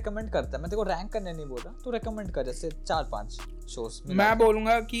जैसे रिकमेंड करता है, मैं तेरे को रैंक करने नहीं बोल रहा, तू रिकमेंड कर जैसे 4-5 शोज। मैं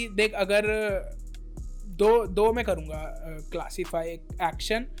बोलूंगा कि देख, अगर दो में करूंगा क्लासीफाई, एक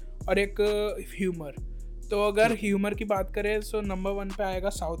एक्शन और एक ह्यूमर। तो अगर ह्यूमर की बात करें तो नंबर 1 पे आएगा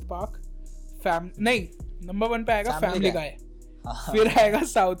साउथ पार्क, नंबर 1 पे आएगा फैमिली गाय, फिर आएगा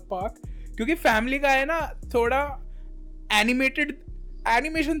साउथ पार्क, क्योंकि फैमिली गाय ना थोड़ा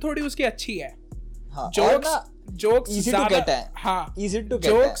एनिमेशन थोड़ी उसकी अच्छी है, जोक्स ज्यादा, हाँ,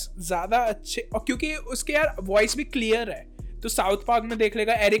 जोक्स ज्यादा अच्छे, और क्योंकि उसके यार वॉइस भी क्लियर है। तो साउथ पार्क में देख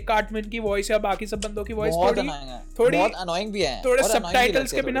लेगा एरिक कार्टमैन की वॉइस या बाकी सब बंदों की वॉइस थोड़ी अनोइंग भी है, थोड़े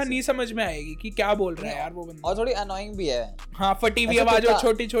सबटाइटल्स के बिना नहीं समझ में आएगी कि क्या बोल रहा है यार वो बंदा, और थोड़ी अनोइंग भी है। हाँ, फटी हुई आवाज और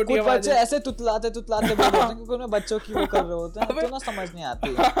छोटी छोटी आवाज, बच्चे ऐसे तुतलाते बोल रहे होते हैं क्योंकि उन्हें बच्चों की वो कर रहे होते हैं, तो ना समझ नहीं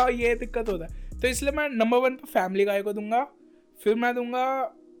आती। हाँ, ये दिक्कत होता है। तो इसलिए मैं नंबर 1 पे फैमिली गाय को दूंगा, फिर मैं दूंगा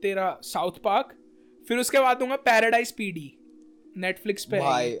तेरा साउथ पार्क, फिर उसके बाद दूंगा पैराडाइज PD, नेटफ्लिक्स पे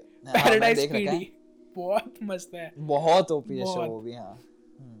है पैराडाइज PD, बहुत मस्त है, बहुत ओपी है शो वो भी। हाँ,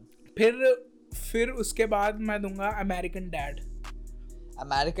 फिर उसके बाद मैं दूंगा अमेरिकन डैड।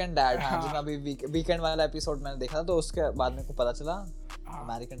 हाँ, जो अभी वीकेंड वाला एपिसोड मैंने देखा था, तो उसके बाद मेरे को पता चला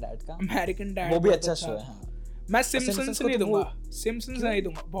अमेरिकन डैड वो भी अच्छा शो है। हाँ, मैं सिम्पसन्स नहीं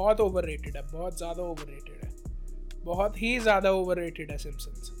दूंगा, बहुत ओवररेटेड है, बहुत ज्यादा ओवररेटेड है, बहुत ही ज्यादा ओवररेटेड है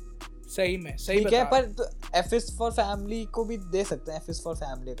सिम्पसन्स, सही में, सही ठीक है। पर तो F is for family को भी दे सकते हैं, F is for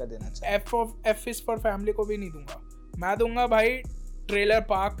family का देना चाहिए। F is for family को भी नहीं दूंगा, मैं दूंगा भाई ट्रेलर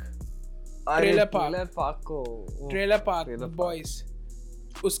पार्क बॉयज,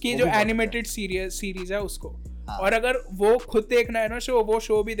 उसकी जो एनिमेटेड सीरीज है उसको। हाँ। और अगर वो खुद देखना है ना शो, वो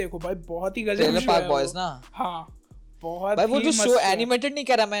शो भी देखो भाई, बहुत ही गजब ट्रेलर पार्क बॉयज ना। हाँ, बहुत भाई वो जो शो एनिमेटेड नहीं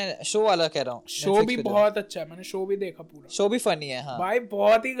कह रहा मैं, शो वाला कह रहा हूँ। शो भी बहुत अच्छा है, मैंने शो भी देखा पूरा, शो भी फनी है। हाँ भाई,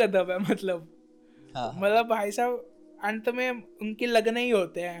 बहुत ही गजब है, मतलब हाँ। मतलब भाई साहब अंत में उनके लगने ही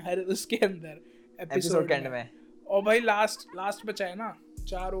होते हैं हर उसके अंदर एपिसोड के एंड में। और भाई लास्ट बचा है ना,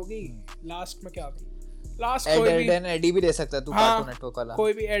 4 हो गई, लास्ट में क्या थी, लास्ट कोई भी एडी भी दे सकता है तू, कार्टून नेटवर्क वाला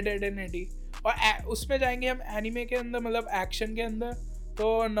कोई भी एड एंड एडी। और उसमें जाएंगे हम एनीमे के अंदर, मतलब एक्शन के अंदर,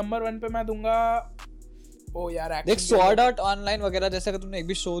 तो नंबर 1 पे मैं दूंगा, ओ यार एक्शन, देख स्वॉर्ड आर्ट ऑनलाइन वगैरह, जैसे कि तुमने एक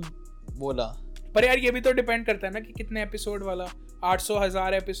भी शो बोला, पर यार ये भी तो डिपेंड करता है ना कि कितने एपिसोड वाला।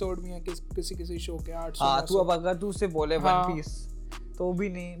 800,000 एपिसोड भी हैं किसी शो के 800। हाँ तू अब अगर तू उससे बोले वन हाँ। पीस तो भी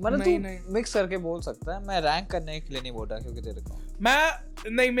नहीं, मतलब तू मिक्स करके बोल सकता है। मैं रैंक करने के लिए नहीं बोल रहा क्योंकि तेरे को मैं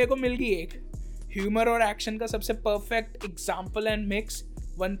नहीं, मेरे को मिल गई एक ह्यूमर और एक्शन का सबसे perfect example and mix,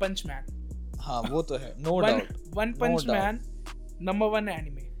 one punch man. हाँ वो तो है, no doubt. One punch man number 1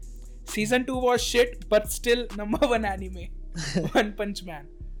 anime. Season 2 was shit but still number 1 anime one punch man.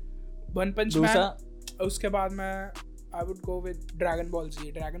 उसके बाद मैं I would go with Dragon Ball Z।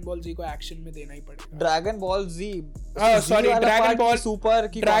 Dragon Ball Z को action में देना ही पड़ेगा। Dragon Ball Z, sorry Dragon Ball super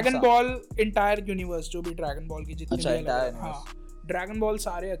की Dragon Ball entire universe, जो भी Dragon Ball की जितनी अच्छा, भी अलग, हाँ Dragon Ball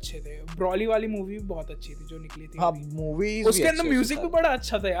सारे अच्छे थे। ब्रॉली वाली मूवी भी बहुत अच्छी थी जो निकली थी। हाँ मूवीज उसके अंदर म्यूजिक भी बड़ा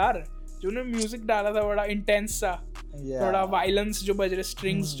अच्छा था यार, जो उन्होंने म्यूजिक डाला था बड़ा इंटेंस सा, थोड़ा वायलेंस जो बज रहे,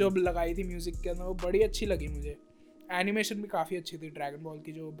 स्ट्रिंग्स जो लगाई थी म्यूजिक के अंदर, वो बड़ी अच्छी लगी मुझे। एनिमेशन भी काफी अच्छी थी ड्रैगन बॉल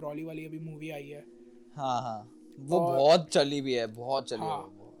की, जो ब्रॉली वाली अभी मूवी आई है। हाँ हाँ वो बहुत चली भी है, बहुत चली है।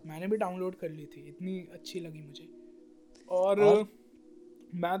 मैंने भी डाउनलोड कर ली थी, इतनी अच्छी लगी मुझे। और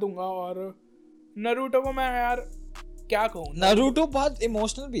मैं दूंगा, और नारुतो को मैं यार क्या कहूँ, नारुतो बहुत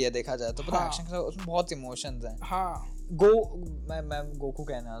इमोशनल भी है देखा जाए तो, पता एक्शन के साथ उसमें बहुत इमोशंस हैं। हाँ मैं गोकू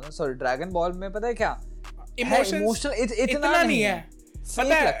कहने वाला, सॉरी ड्रैगन बॉल में पता है क्या इमोशनल इतना नहीं है,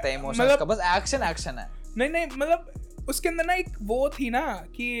 पता है लगता है इमोशंस का, बस एक्शन है। नहीं मतलब उसके अंदर ना एक वो थी ना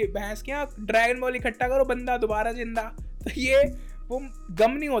कि भैंस के यहाँ ड्रैगन बॉल इकट्ठा करो बंदा दोबारा जिंदा, तो ये वो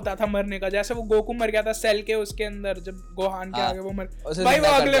गम नहीं होता था मरने का, जैसे वो गोकू मर गया था सेल के उसके अंदर, जब गोहान के आगे वो मर भाई, वो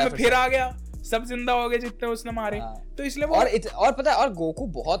अगले में फिर आ गया, सब जिंदा हो गए जितने उसने मारे। तो इसलिए वो और पता है, और गोकू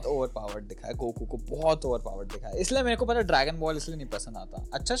बहुत ओवरपावर्ड दिखा है, गोकू को बहुत ओवरपावर्ड दिखा है, इसलिए मेरे को पता ड्रैगन बॉल इसलिए नहीं पसंद आता।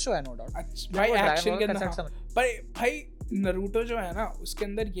 अच्छा शो है नो डाउट भाई, एक्शन के अंदर, पर भाई नारुतो जो है ना उसके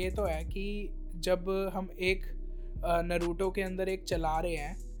अंदर ये तो है कि जब हम एक नारुतो के अंदर एक चला रहे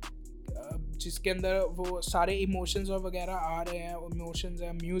हैं जिसके अंदर वो सारे इमोशंस और वगैरह आ रहे हैं, इमोशंस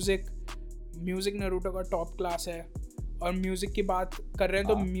है, म्यूजिक नारुतो का टॉप क्लास है, और म्यूजिक की बात कर रहे हैं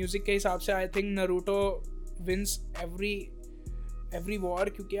तो म्यूजिक के हिसाब से I think Naruto wins every war,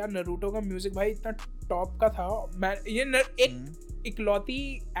 क्योंकि यार नारुतो का म्यूजिक भाई इतना टॉप का था। मैं ये एक इकलौती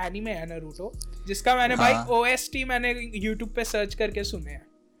एनीमे है नारुतो जिसका मैंने भाई OST मैंने YouTube पे सर्च करके सुने हैं,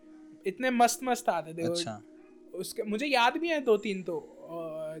 इतने मस्त आते थे। अच्छा। उसके मुझे याद भी है 2-3 तो,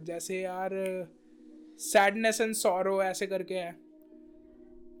 जैसे यार सैडनेस एंड सॉरो ऐसे करके है।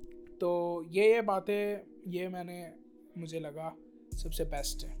 तो ये बातें ये मुझे लगा सबसे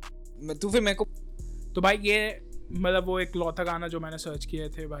बेस्ट है। तू फिर मेरे को तो भाई ये मतलब वो एक लौता गाना जो मैंने सर्च किए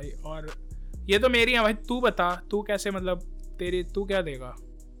थे भाई, और ये तो मेरी है भाई। तू बता, तू कैसे, मतलब तू क्या देगा?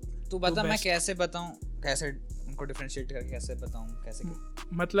 तू बता, मैं कैसे बताऊं, कैसे उनको डिफरेंशिएट करके कैसे बताऊं, कैसे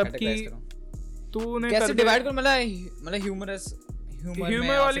मतलब कि तूने कैसे डिवाइड कर, मतलब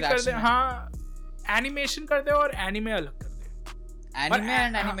ह्यूमर वाली कर दे, हाँ एनिमेशन कर दे और एनीमे अलग कर दे, एनीमे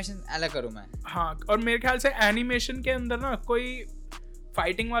एंड एनिमेशन अलग करूं मैं। हाँ, और मेरे ख्याल से एनिमेशन के अंदर ना कोई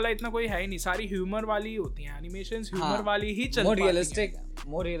फाइटिंग वाला इतना कोई है ही नहीं, सारी ह्यूमर वाली ही होती हैं एनिमेशंस, ह्यूमर वाली ही चलती है,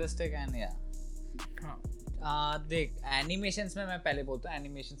 मोर रियलिस्टिक एंड या देख एनिमेशंस में मैं पहले बोलता हूँ,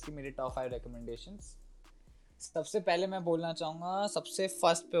 एनिमेशंस की मेरी टॉप 5 रिकमेंडेशंस। सबसे पहले मैं बोलना चाहूँगा, सबसे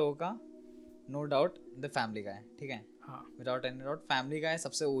फर्स्ट पे होगा नो डाउट द फैमिली गाय, ठीक है, विदाउट एनी डाउट फैमिली गाय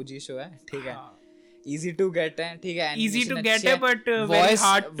सबसे ओजी शो है, ठीक है, इजी टू गेट है, ठीक है, इजी टू गेट है but very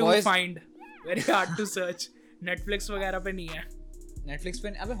hard to find, very hard to search. Netflix वगैरह पे नहीं है, नेटफ्लिक्स पे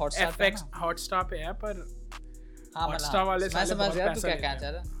अबे हॉटस्टार पे है, पर हाँ हॉटस्टार वाले मैं समझ गया तू क्या कहना चाह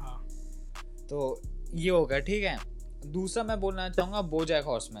रहा। हाँ तो ये होगा, ठीक है। दूसरा मैं बोलना चाहूँगा बोजैक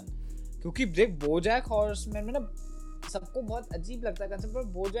हॉर्समैन, क्योंकि देख बोजैक हॉर्समैन में ना सबको बहुत अजीब लगता है कंसेप्ट, पर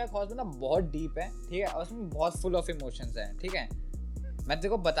बोजैक हॉर्समैन ना बहुत डीप है, ठीक है, और उसमें बहुत फुल ऑफ इमोशंस है, ठीक है। मैं तेरे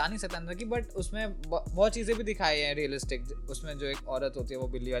को बता नहीं सकता अंदर की, बट उसमें बहुत चीज़ें भी दिखाई हैं रियलिस्टिक। उसमें जो एक औरत होती है वो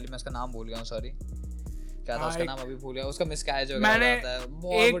बिल्ली वाली, मैं उसका नाम भूल गया हूँ, सॉरी क्या था उसका नाम अभी भूल गया, उसका मिसकैरेज वगैरह होता है,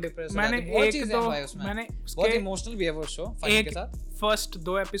 बहुत डिप्रेस होता है, बहुत चीजें हैं भाई उसमें, बहुत इमोशनल भी है वो शो फनी के साथ। फर्स्ट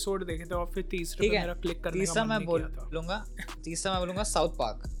 2 एपिसोड देखे थे और फिर तीसरे पे मेरा क्लिक करने का मन नहीं किया था। तीसरा मैं बोलूंगा साउथ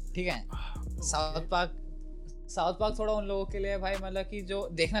पार्क, ठीक है। साउथ पार्क थोड़ा उन लोगों के लिए भाई, मतलब कि जो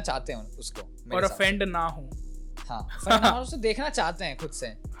देखना चाहते हैं उसको, और ऑफेंड ना हो, हाँ उसे देखना चाहते हैं खुद से,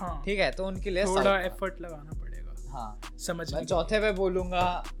 ठीक है, तो उनके लिए थोड़ा एफर्ट लगाना पड़ेगा, हाँ समझ। मैं चौथे पे बोलूंगा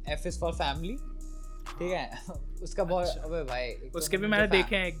F is for family, ठीक है। उसका बहुत अबे भाई उसके भी मैंने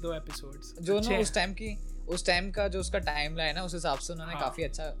देखे हैं 1-2 एपिसोड्स, जो ना उस टाइम का जो उसका टाइमलाइन है उस हिसाब से उन्होंने काफी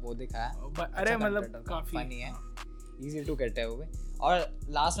अच्छा वो दिखाया। अरे मतलब काफी फनी है, इजी टू गेट है वो भी। और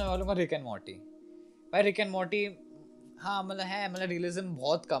लास्ट में बोलूंगा रिक एंड मॉर्टी। भाई रिक एंड मॉर्टी हाँ मतलब रियलिज्म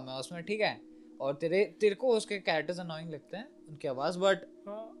बहुत कम है उसमें, ठीक है, और तेरे को उसके कैरेक्टर्स अनोइंग लगते हैं, उनकी आवाज, बट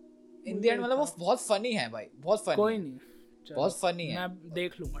इन द एंड मतलब वो बहुत फनी है भाई, बहुत फनी। कोई नहीं, बहुत फनी है, मैं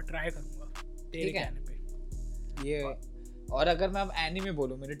देख लूंगा, ट्राई करूंगा तेरे कहने पे ये। और अगर मैं अब एनीमे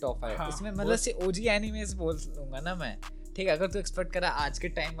बोलूं मेरी टॉप 5, इसमें मतलब से ओजी एनीमेस बोल लूंगा ना मैं, ठीक है। अगर तू एक्सपेक्ट करा आज के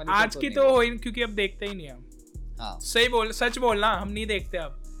टाइम वाली, आज की तो हो ही, क्योंकि अब देखते ही नहीं हम। हाँ सच बोलना, हम नहीं देखते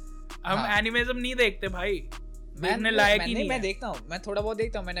अब, हम एनिमेज अब नहीं देखते भाई, देखने लायक ही नहीं। मैं देखता हूँ, मैं थोड़ा बहुत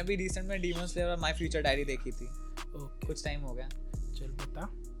देखता हूँ। मैंने अभी रिसेंट में डीमन स्लेयर और माय फ्यूचर डायरी देखी थी, कुछ टाइम हो गया। चल बता।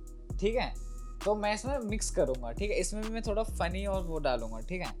 ठीक है, तो मैं इसमें मिक्स करूंगा, ठीक है। इसमें भी मैं थोड़ा फनी और वो डालूंगा,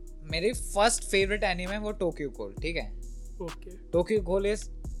 ठीक है। मेरी फर्स्ट फेवरेट एनीमे वो टोक्यो गhoul, ठीक है। टोक्यो गhoul इज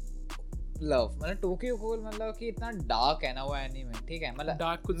लव, मतलब टोक्यो गhoul मतलब कि इतना डार्क है ना वो एनीमे, ठीक है।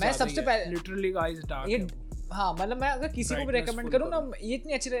 मतलब मैं सबसे पहले लिटरली गाइस डार्क है। हाँ, मतलब मैं अगर किसी को भी रेकमेंड करूँ ना, ये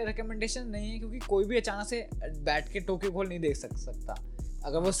इतनी अच्छी रेकमेंडेशन नहीं है, क्योंकि कोई भी अचानक से बैठ के टोक्यो गhoul नहीं देख सकता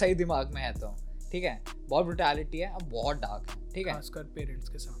अगर वो सही दिमाग में है तो, ठीक है। बहुत ब्रूटैलिटी है और बहुत डार्क है, ठीक है, खासकर पेरेंट्स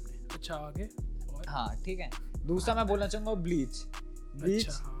के सामने। अच्छा आगे और? हाँ ठीक है। दूसरा मैं बोलना चाहूंगा ब्लीच।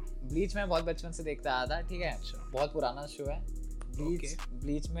 ब्लीच मैं बहुत बचपन से देखता आया था, ठीक है। बहुत पुराना शो है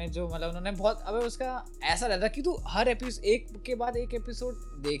ब्लीच में जो मतलब उन्होंने बहुत, अबे उसका ऐसा रहता है कि तू हर एपिसोड एक के बाद एक एपिसोड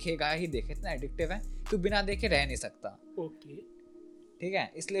देखेगा ही देखे, इतना एडिक्टिव है, तू बिना देखे रह नहीं सकता। ठीक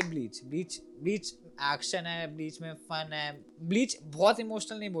है, इसलिए ब्लीच एक्शन है, ब्लीच में फन है। ब्लीच बहुत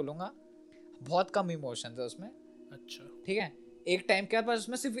इमोशनल नहीं बोलूंगा, बहुत कम इमोशंस है उसमें। अच्छा ठीक है, एक टाइम के बाद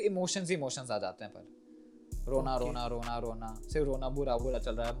उसमें सिर्फ इमोशंस आ जाते हैं, पर रोना रोना रोना रोना, सिर्फ रोना, बुरा बुरा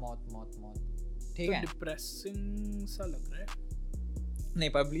चल रहा है, मौत मौत मौत। ठीक है, डिप्रेसिंग सा लग रहा है। नहीं,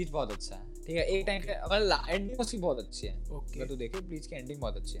 पर ब्लीच बहुत अच्छा है, ठीक है। एक टाइम के एंडिंग उसकी बहुत अच्छी है, अगर तू देखे ब्लीच की एंडिंग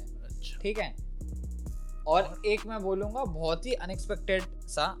बहुत अच्छी है। ठीक है, और एक मैं बोलूंगा बहुत ही अनएक्सपेक्टेड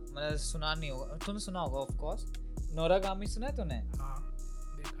सा, मतलब सुना नहीं होगा तूने, सुना होगा ऑफ कोर्स, नोरागामी सुना है तूने? हाँ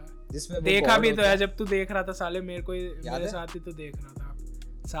देखा है, जिसमें देखा भी तो है, जब तू देख रहा था साले, मेरे साथ ही तो देख रहा था,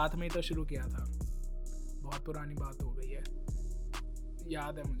 साथ में ही तो शुरू किया था, बहुत पुरानी बात हो गई है,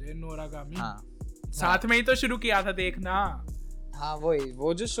 याद है मुझे नोरागामी। हाँ, साथ में ही तो शुरू किया था देखना। हाँ वही,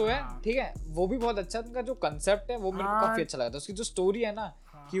 वो जो शो है, ठीक है, वो भी बहुत अच्छा है। उनका जो कंसेप्ट है वो मेरे को काफी अच्छा लगा था। उसकी जो स्टोरी है ना,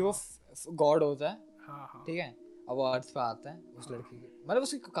 कि वो गॉड होता है, ठीक है, अब वो अर्थ पे आता है उस लड़की की, मतलब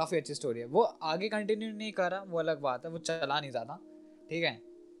उसकी काफी अच्छी स्टोरी है। वो आगे कंटिन्यू नहीं कर रहा, वो अलग बात है, वो चला नहीं ज्यादा, ठीक है।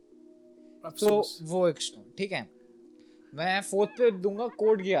 तो वो एक शो, ठीक है। मैं फोर्थ पे दूंगा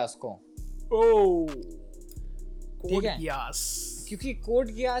कोड गियास को। कोड गियास, क्योंकि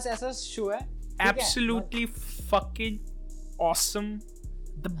कोड गियास ऐसा शो है, absolutely fucking awesome,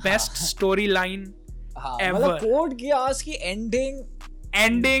 the best story line ever. Code Geass की एंडिंग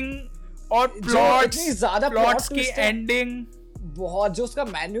और प्लॉट्स की एंडिंग, बहुत जो उसका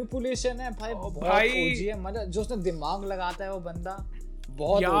मैनिपुलेशन है भाई, बहुत ओजी है। मतलब जो उसने दिमाग लगाता है वो बंदा,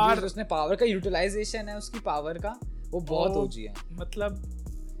 बहुत ओजी है। उसने पावर का यूटिलाइजेशन है, उसकी पावर का, वो बहुत ओजी है।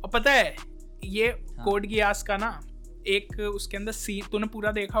 मतलब पता है ये कोड गियास का ना, एक उसके अंदर सीन तूने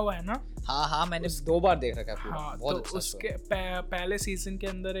पूरा देखा हुआ है ना? हाँ, मैंने 2 बार देख रखा है पूरा। बहुत तो अच्छा उसके पहले सीजन के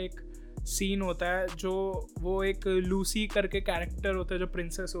अंदर एक सीन होता है, जो वो एक लूसी करके कैरेक्टर होता है, जो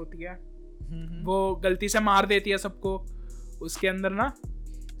प्रिंसेस होती है, वो गलती से मार देती है सबको उसके अंदर ना,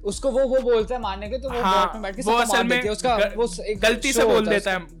 उसको वो बोलता है मारने के, तो वो बॉट में बैठ के सबको मार देती है। उसका वो गलती से बोल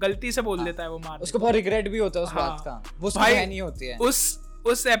देता है, वो मार, उसको बहुत रिग्रेट भी होता है उस बात का, वो उसकी बहन ही होती है।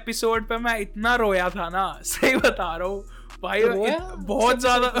 उस एपिसोड पे मैं इतना रोया था ना, सही बता रहा हूँ भाई, बहुत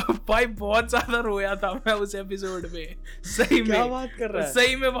ज्यादा रोया था मैं उस एपिसोड पे, सही में। क्या बात कर रहा है?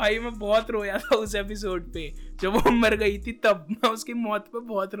 सही में भाई, मैं बहुत रोया था उस एपिसोड पे, जब वो मर गई थी तब मैं उसकी मौत पे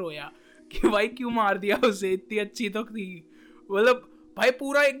बहुत रोया कि भाई क्यों मार दिया उसे, इतनी अच्छी तो थी। मतलब भाई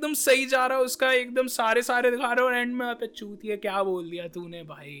पूरा एकदम सही जा रहा है उसका, एकदम सारे दिखा रहे, और एंड में पे चूतिया क्या बोल दिया तूने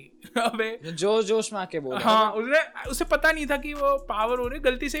भाई। अबे जोश में आके बोला। हाँ, उसे पता नहीं था कि वो पावर हो रही,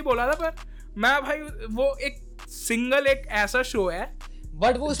 गलती से ही बोला था। पर मैं भाई, वो एक सिंगल एक ऐसा शो है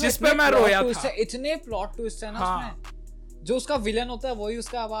बट वो जिस पे मैं रोया था। इतने प्लॉट ट्विस्ट है ना उसमें, जो उसका विलन होता है वही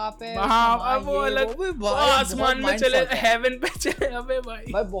उसका बाप है। हाँ, वो अलग आसमान में चले, हेवन पे चले। अबे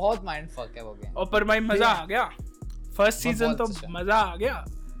भाई बहुत माइंड फक है वो गेम। और पर भाई मजा आ गया, फर्स्ट सीजन तो मजा आ गया।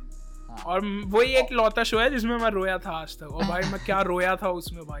 और वही एक लौता शो है जिसमें मैं रोया था आज तक, और भाई मैं क्या रोया था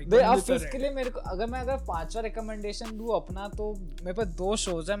उसमें भाई। अब इसके लिए मेरे को अगर 5वां रिकमेंडेशन दूं अपना, तो मेरे पास 2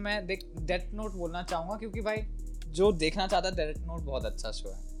 शोज है। मैं डेथ नोट बोलना चाहूंगा, क्योंकि भाई जो देखना चाहता है, डेथ नोट बहुत अच्छा शो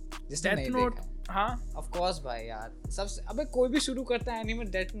है जिसने नहीं देखा। हाँ ऑफ कोर्स भाई यार, सबसे अबे कोई भी शुरू करता है एनीमे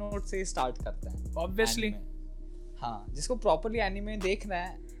डेथ नोट से ही स्टार्ट करता है ऑब्वियसली। हाँ, जिसको प्रॉपर्ली एनीमे देखना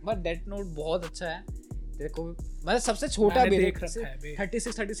है, बट डेथ नोट बहुत अच्छा है। देखो, मतलब सबसे छोटा भी देख रखा है,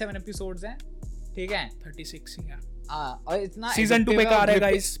 36-37 एपिसोड्स हैं, ठीक है, 36 ही है। हाँ, और इतना सीजन 2 बेकार है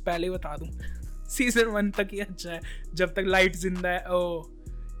गाइस, पहले ही बता दूं। सीजन 1 तक ही अच्छा है, जब तक लाइट जिंदा है,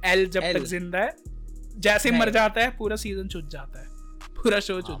 एल जब तक जिंदा है, जैसे ही मर नहीं। जाता है पूरा सीजन छूट जाता है, पूरा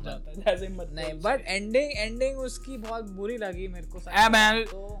शो छूट जाता है जैसे ही मरता है। नहीं बट एंडिंग उसकी बहुत बुरी लगी मेरे को ए मैन,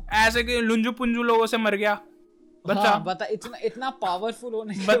 ऐसे कि लुंजू पुंजू लोगों से मर गया, बता बता इतना पावरफुल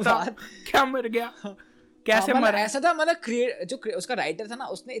होने के बता बाद क्या मर गया, कैसे मतलब मरा? ऐसा था, मतलब उसका राइटर था ना,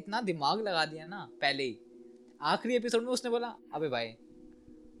 उसने इतना दिमाग लगा दिया ना पहले ही आखिरी एपिसोड में, उसने बोला अबे भाई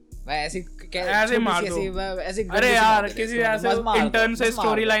ऐसे मार दो। अरे यार किसी ऐसे इंटर्न से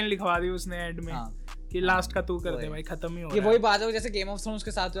स्टोरी लाइन लिखवा दी उसने एंड में कि लास्ट का तू कर दे भाई, खत्म ही हो ये रहा वही बात है जैसे गेम ऑफ थ्रोन्स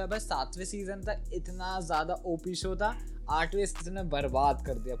के साथ हुआ। बस 7वें सीजन तक इतना ज्यादा ओपी शो था, 8वें सीजन में बर्बाद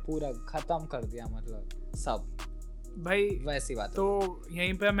कर दिया, पूरा खत्म कर दिया, मतलब सब भाई वैसी बात। तो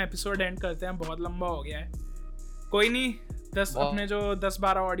यहीं पे हम एपिसोड एंड करते हैं, बहुत लंबा हो गया है। कोई नहीं, 10 अपने जो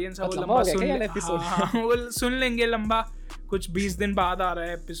 10-12 ऑडियंस है वो लंबा सुन ले, हाँ, वो सुन लेंगे लंबा, कुछ 20 दिन बाद आ रहा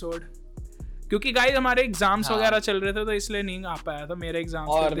है एपिसोड, क्योंकि गाइस हमारे एग्जाम्स वगैरह चल रहे थे तो इसलिए नहीं आ पाया था। मेरे एग्जाम्स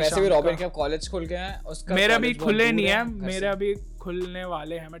और वैसे भी रॉबिन के कॉलेज खुल गए हैं, उसका मेरा भी खुले नहीं है, मेरे अभी खुलने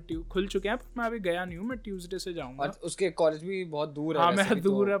वाले हैं, मैं खुल चुके हैं पर मैं अभी गया नहीं हूँ, मैं ट्यूसडे से जाऊंगा। और उसके कॉलेज भी बहुत दूर है। हाँ मेरा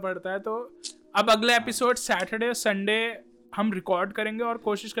दूर है पड़ता है। तो अब अगला एपिसोड सैटरडे संडे हम रिकॉर्ड करेंगे और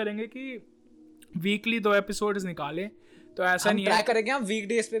कोशिश करेंगे कि वीकली 2 एपिसोड्स निकालें। तो ऐसा नहीं है, ट्राई करेंगे हम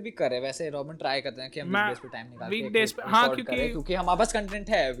वीकडेज पे भी करें, वैसे रॉबिन ट्राई करते हैं कि हम वीकडेज पे टाइम निकाल के वीकडेज पे, हाँ क्योंकि हमारे पास कंटेंट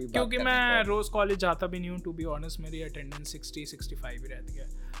है अभी, क्योंकि मैं रोज कॉलेज जाता भी नहीं हूँ टू बी ऑनेस्ट, मेरी अटेंडेंस 60-65 ही रहती है,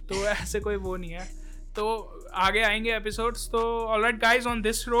 तो ऐसे कोई वो नहीं है। तो आगे आएंगे एपिसोड्स। तो alright guys, on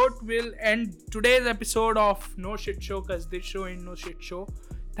this note will and today's episode of no shit show, cuz this show ain't no shit show.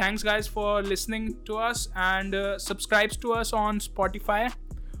 Thanks guys for listening to us and subscribe to us on Spotify,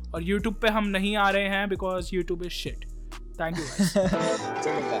 और YouTube पे हम नहीं आ रहे हैं because YouTube is shit. Thank you guys.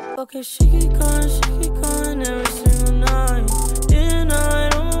 Okay, she keep calling every single night. Day and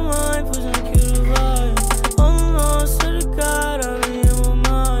night on my mind, pushing you to vibe. Almost to the God, I'm in my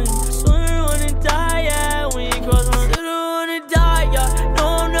mind. So you wanna die, yeah, when you cross my. So you wanna die, yeah. No,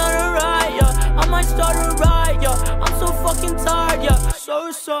 I'm not alright, yeah. I might start a riot, yeah. I'm so fucking tired, yeah. So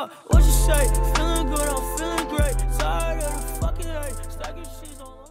what's up? What you say? Feeling good, I'm feeling great. Tired of the fucking hate. Stacking shit on.